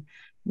 7.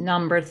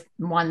 Number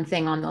one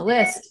thing on the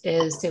list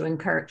is to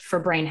encourage for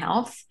brain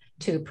health,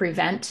 to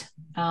prevent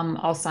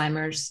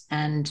Alzheimer's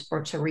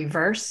or to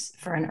reverse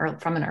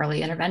from an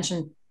early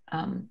intervention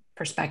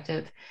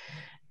perspective,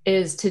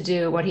 is to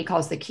do what he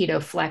calls the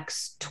Keto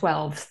Flex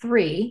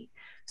 12-3.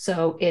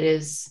 So it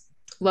is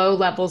low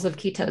levels of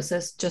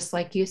ketosis, just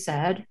like you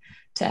said,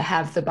 to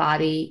have the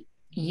body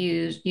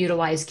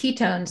utilize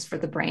ketones for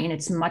the brain.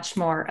 It's much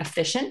more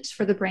efficient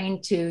for the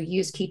brain to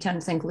use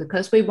ketones than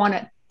glucose. We want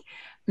to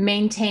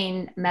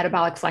maintain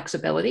metabolic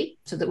flexibility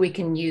so that we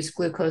can use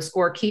glucose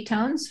or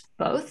ketones,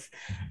 both.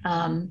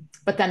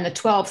 But then the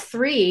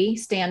 12-3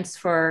 stands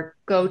for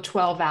go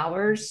 12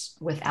 hours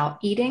without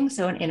eating,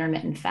 so an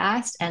intermittent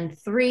fast, and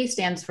 3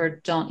 stands for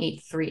don't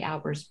eat 3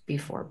 hours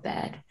before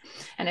bed.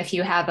 And if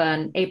you have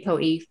an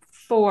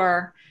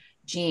ApoE4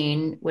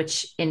 gene,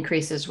 which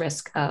increases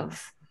risk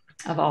of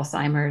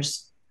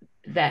Alzheimer's,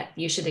 that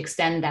you should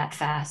extend that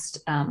fast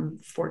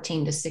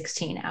 14 to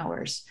 16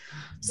 hours.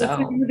 So what's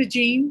the name of the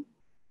gene?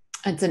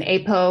 It's an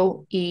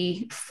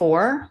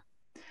ApoE4.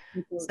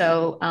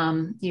 So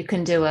you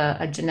can do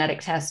a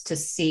genetic test to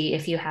see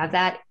if you have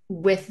that.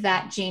 With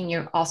that gene,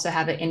 you also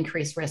have an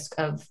increased risk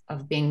of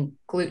being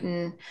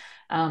gluten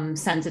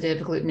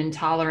sensitive, gluten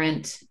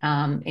intolerant,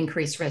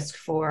 increased risk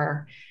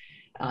for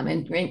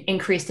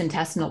increased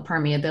intestinal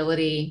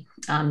permeability.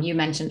 You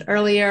mentioned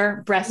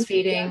earlier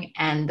breastfeeding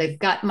and the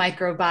gut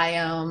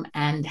microbiome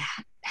and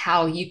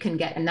how you can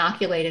get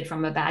inoculated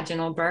from a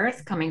vaginal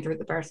birth coming through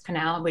the birth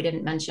canal. We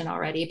didn't mention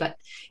already, but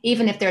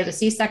even if there's a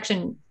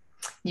C-section,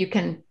 you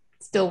can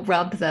still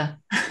rub the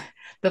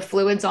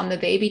fluids on the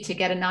baby to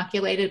get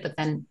inoculated, but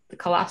then the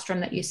colostrum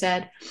that you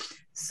said,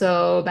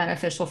 so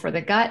beneficial for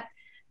the gut.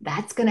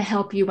 That's going to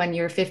help you when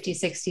you're 50,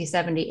 60,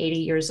 70, 80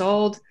 years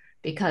old,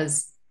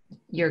 because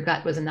your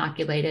gut was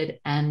inoculated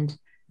and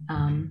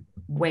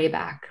way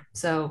back.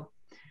 So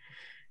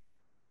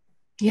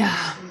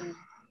yeah.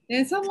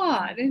 It's a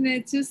lot. And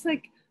it's just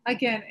like,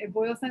 again, it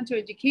boils down to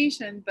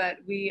education, but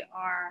we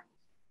are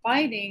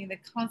fighting the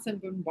constant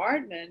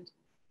bombardment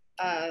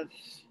of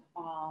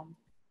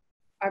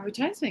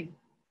advertising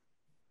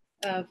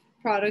of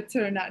products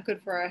that are not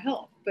good for our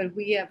health, but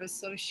we have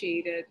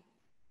associated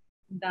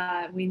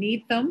that we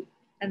need them,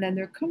 and then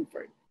they're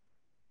comfort.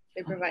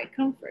 They provide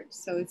comfort.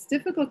 So it's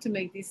difficult to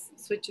make these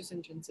switches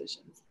and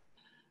transitions.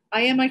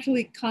 I am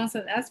actually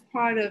constant as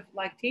part of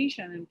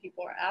lactation, and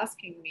people are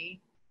asking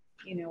me,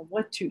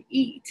 what to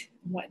eat,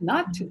 what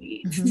not to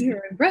eat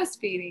during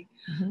breastfeeding.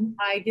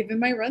 I give them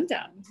my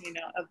rundown,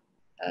 of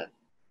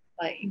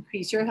like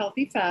increase your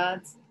healthy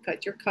fats,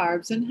 cut your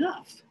carbs in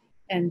half,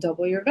 and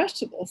double your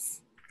vegetables.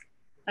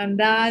 And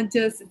that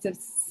it's a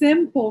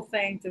simple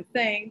thing to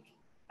think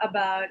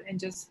about and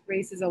just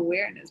raises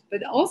awareness.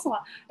 But also,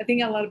 I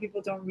think a lot of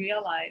people don't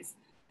realize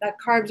that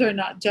carbs are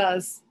not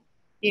just,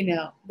 you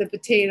know, the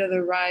potato,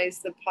 the rice,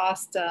 the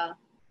pasta,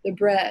 the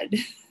bread.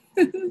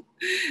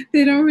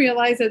 They don't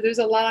realize that there's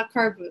a lot of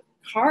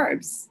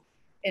carbs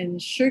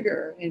and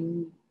sugar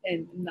and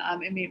I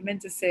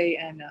meant to say,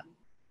 and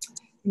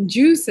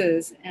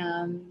juices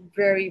and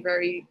very,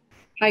 very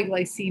high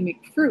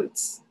glycemic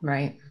fruits.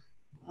 Right.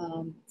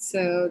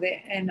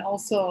 And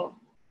also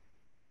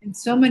in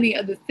so many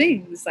other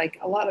things, like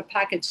a lot of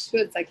packaged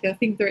goods, like they'll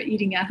think they're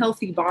eating a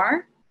healthy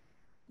bar,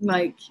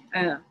 like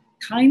a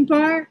Kind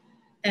bar,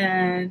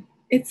 and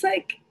it's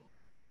like,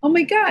 oh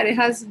my God, it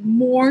has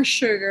more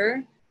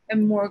sugar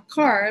and more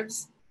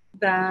carbs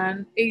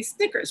than a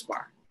Snickers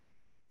bar.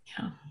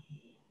 Yeah.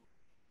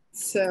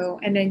 So,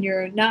 and then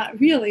you're not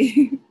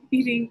really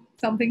eating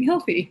something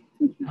healthy.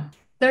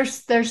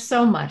 There's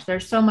so much.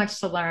 There's so much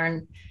to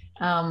learn.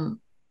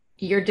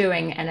 You're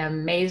doing an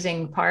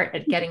amazing part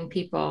at getting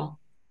people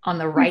on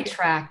the right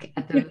track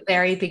at the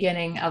very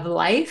beginning of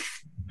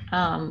life.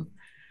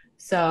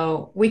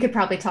 So we could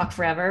probably talk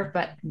forever,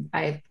 but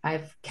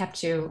I've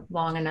kept you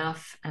long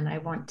enough, and I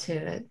want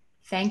to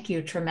thank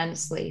you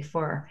tremendously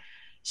for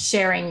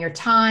sharing your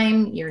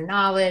time, your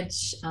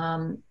knowledge.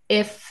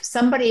 If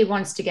somebody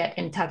wants to get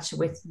in touch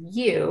with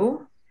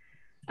you,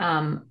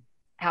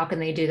 how can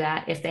they do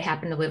that if they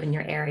happen to live in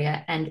your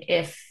area? And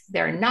if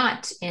they're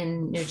not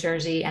in New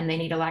Jersey and they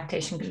need a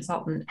lactation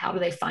consultant, how do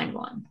they find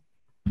one?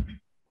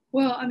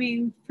 Well, I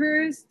mean,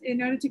 first,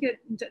 in order to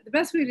the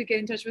best way to get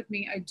in touch with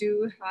me, I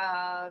do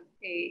have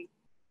a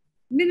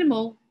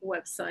minimal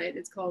website.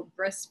 It's called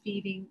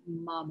Breastfeeding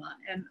Mama,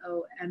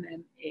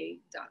 MOMMA.com.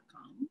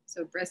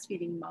 So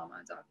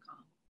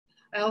breastfeedingmama.com.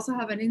 I also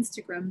have an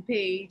Instagram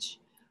page,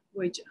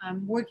 which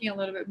I'm working a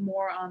little bit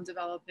more on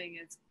developing.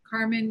 It's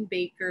Carmen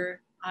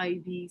Baker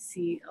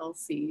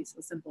IBCLC. So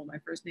simple, my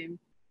first name,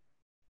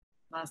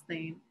 last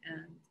name,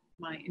 and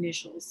my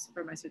initials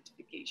for my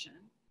certification.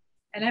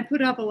 And I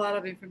put up a lot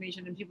of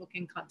information, and people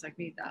can contact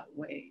me that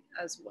way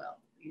as well.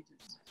 You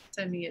just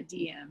send me a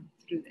DM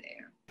through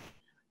there.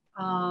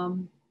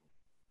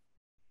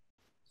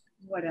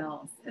 What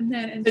else? And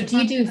then, so do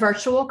you do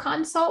virtual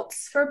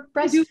consults for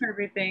breastfeeding? I do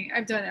everything.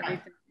 I've done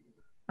everything.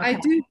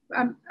 Okay.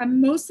 I'm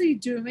mostly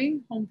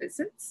doing home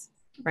visits.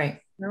 Right.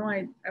 You know,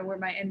 I wear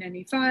my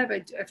N95.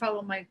 I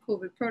follow my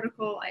COVID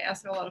protocol. I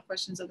ask a lot of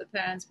questions of the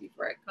parents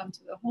before I come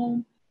to the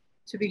home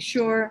to be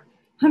sure.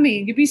 I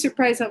mean, you'd be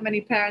surprised how many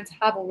parents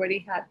have already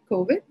had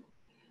COVID.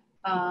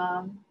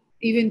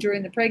 Even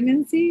during the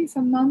pregnancy,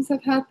 some moms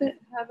have it.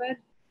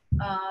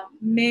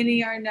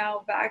 Many are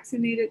now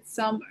vaccinated.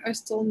 Some are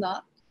still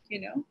not,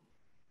 you know,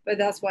 but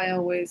that's why I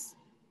always,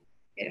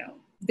 you know,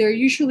 they're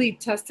usually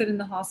tested in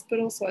the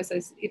hospital. So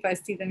if I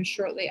see them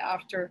shortly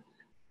after,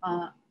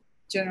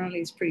 generally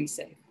it's pretty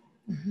safe.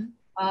 Mm-hmm.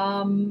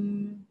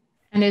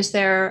 And is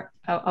there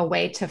a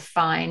way to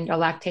find a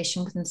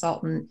lactation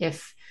consultant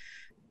if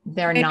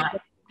they're not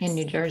in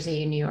New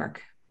Jersey, New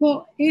York?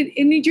 Well,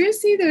 in New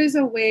Jersey, there's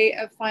a way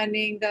of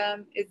finding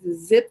them. It's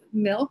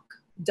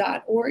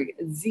zipmilk.org,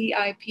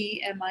 zipmilk.org.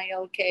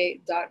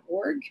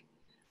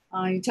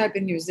 You type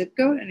in your zip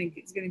code, and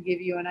it's going to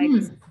give you an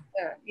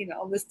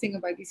a listing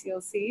of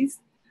IBCLCs.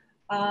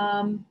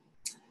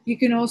 You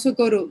can also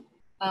go to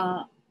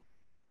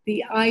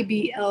the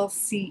IBLCE.org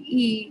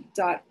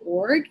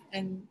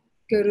and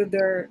go to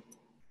their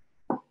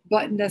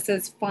button that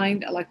says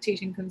Find a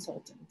Lactation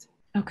Consultant.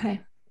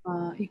 Okay.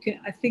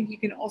 I think you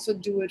can also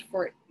do it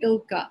for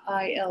ILCA,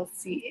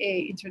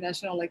 ILCA,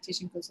 International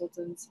Lactation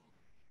Consultants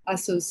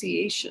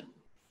Association,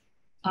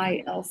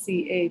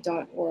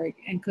 ILCA.org,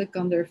 and click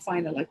on their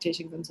Find a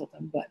Lactation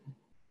Consultant button.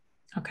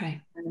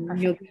 Okay. And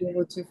you'll be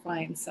able to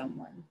find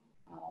someone.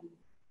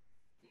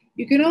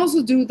 You can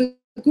also do the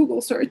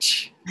Google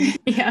search.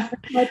 Yeah.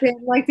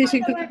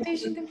 Lactation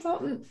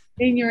consultant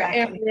in your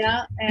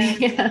area,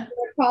 and it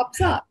pops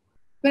up.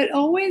 But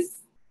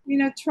always, you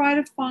know, try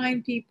to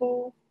find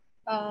people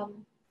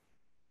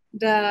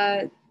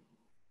that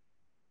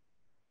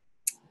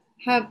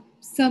have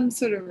some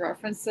sort of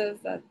references,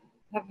 that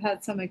have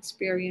had some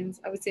experience.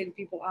 I would say to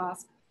people,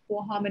 ask,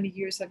 well, how many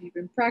years have you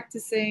been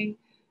practicing?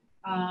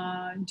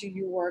 Do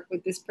you work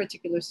with this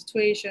particular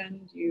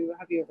situation?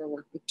 Have you ever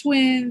worked with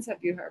twins?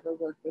 Have you ever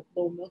worked with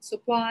low milk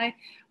supply?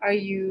 Do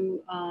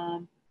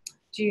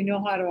you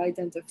know how to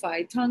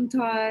identify tongue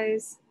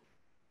ties?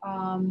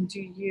 Do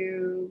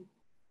you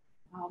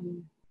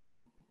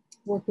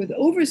work with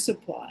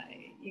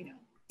oversupply? You know,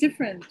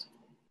 different.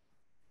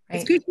 Right.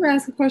 It's good to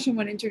ask a question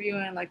when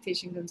interviewing a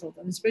lactation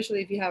consultant,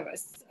 especially if you have a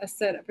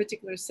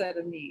particular set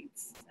of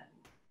needs.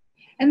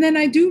 And then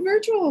I do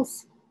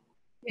virtuals,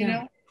 you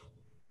know.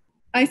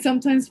 I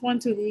sometimes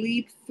want to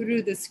leap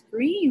through the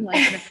screen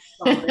like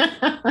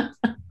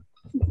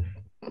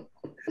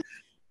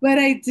but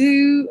I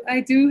do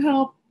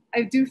help.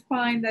 I do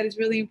find that it's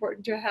really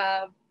important to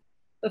have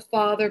the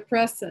father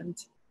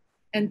present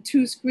and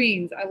two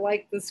screens. I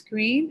like the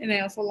screen, and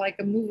I also like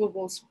a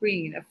movable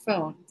screen, a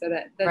phone,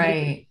 that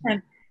right.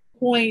 And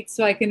point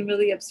so I can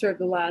really observe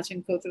the latch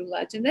and go through the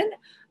latch. And then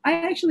I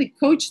actually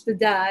coach the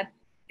dad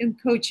in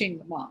coaching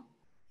the mom.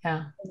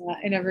 Yeah.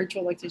 In a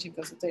virtual lactation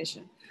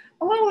consultation.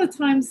 A lot of the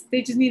times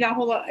they just need a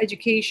whole lot of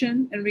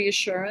education and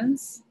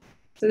reassurance.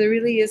 So there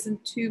really isn't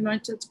too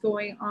much that's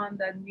going on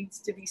that needs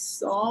to be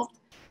solved,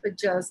 but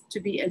just to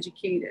be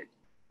educated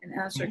and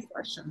answer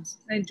questions.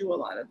 I do a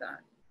lot of that.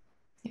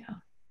 Yeah.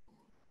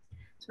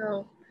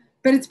 So,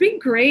 but it's been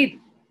great.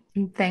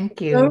 Thank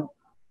you. So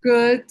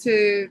good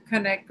to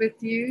connect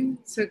with you.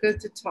 So good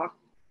to talk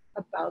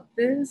about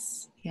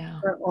this. Yeah.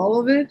 For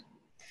all of it.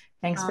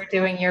 Thanks for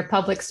doing your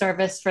public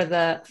service for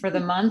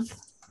the month.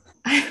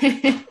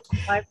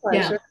 My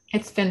pleasure. Yeah,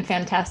 it's been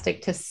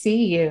fantastic to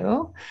see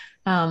you.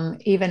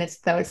 Even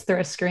though it's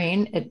through a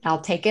screen, I'll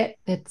take it.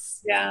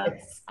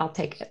 I'll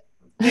take it.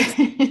 Next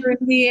time we're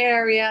in the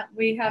area,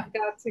 we have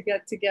got to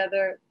get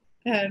together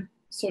and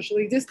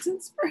socially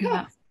distance,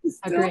 perhaps. Yeah,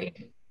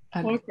 agreed.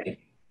 Okay.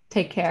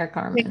 Take care,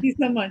 Carmen. Thank you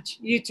so much.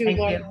 You too,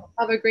 Laura.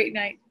 Have a great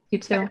night. You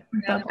too.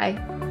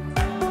 Bye-bye.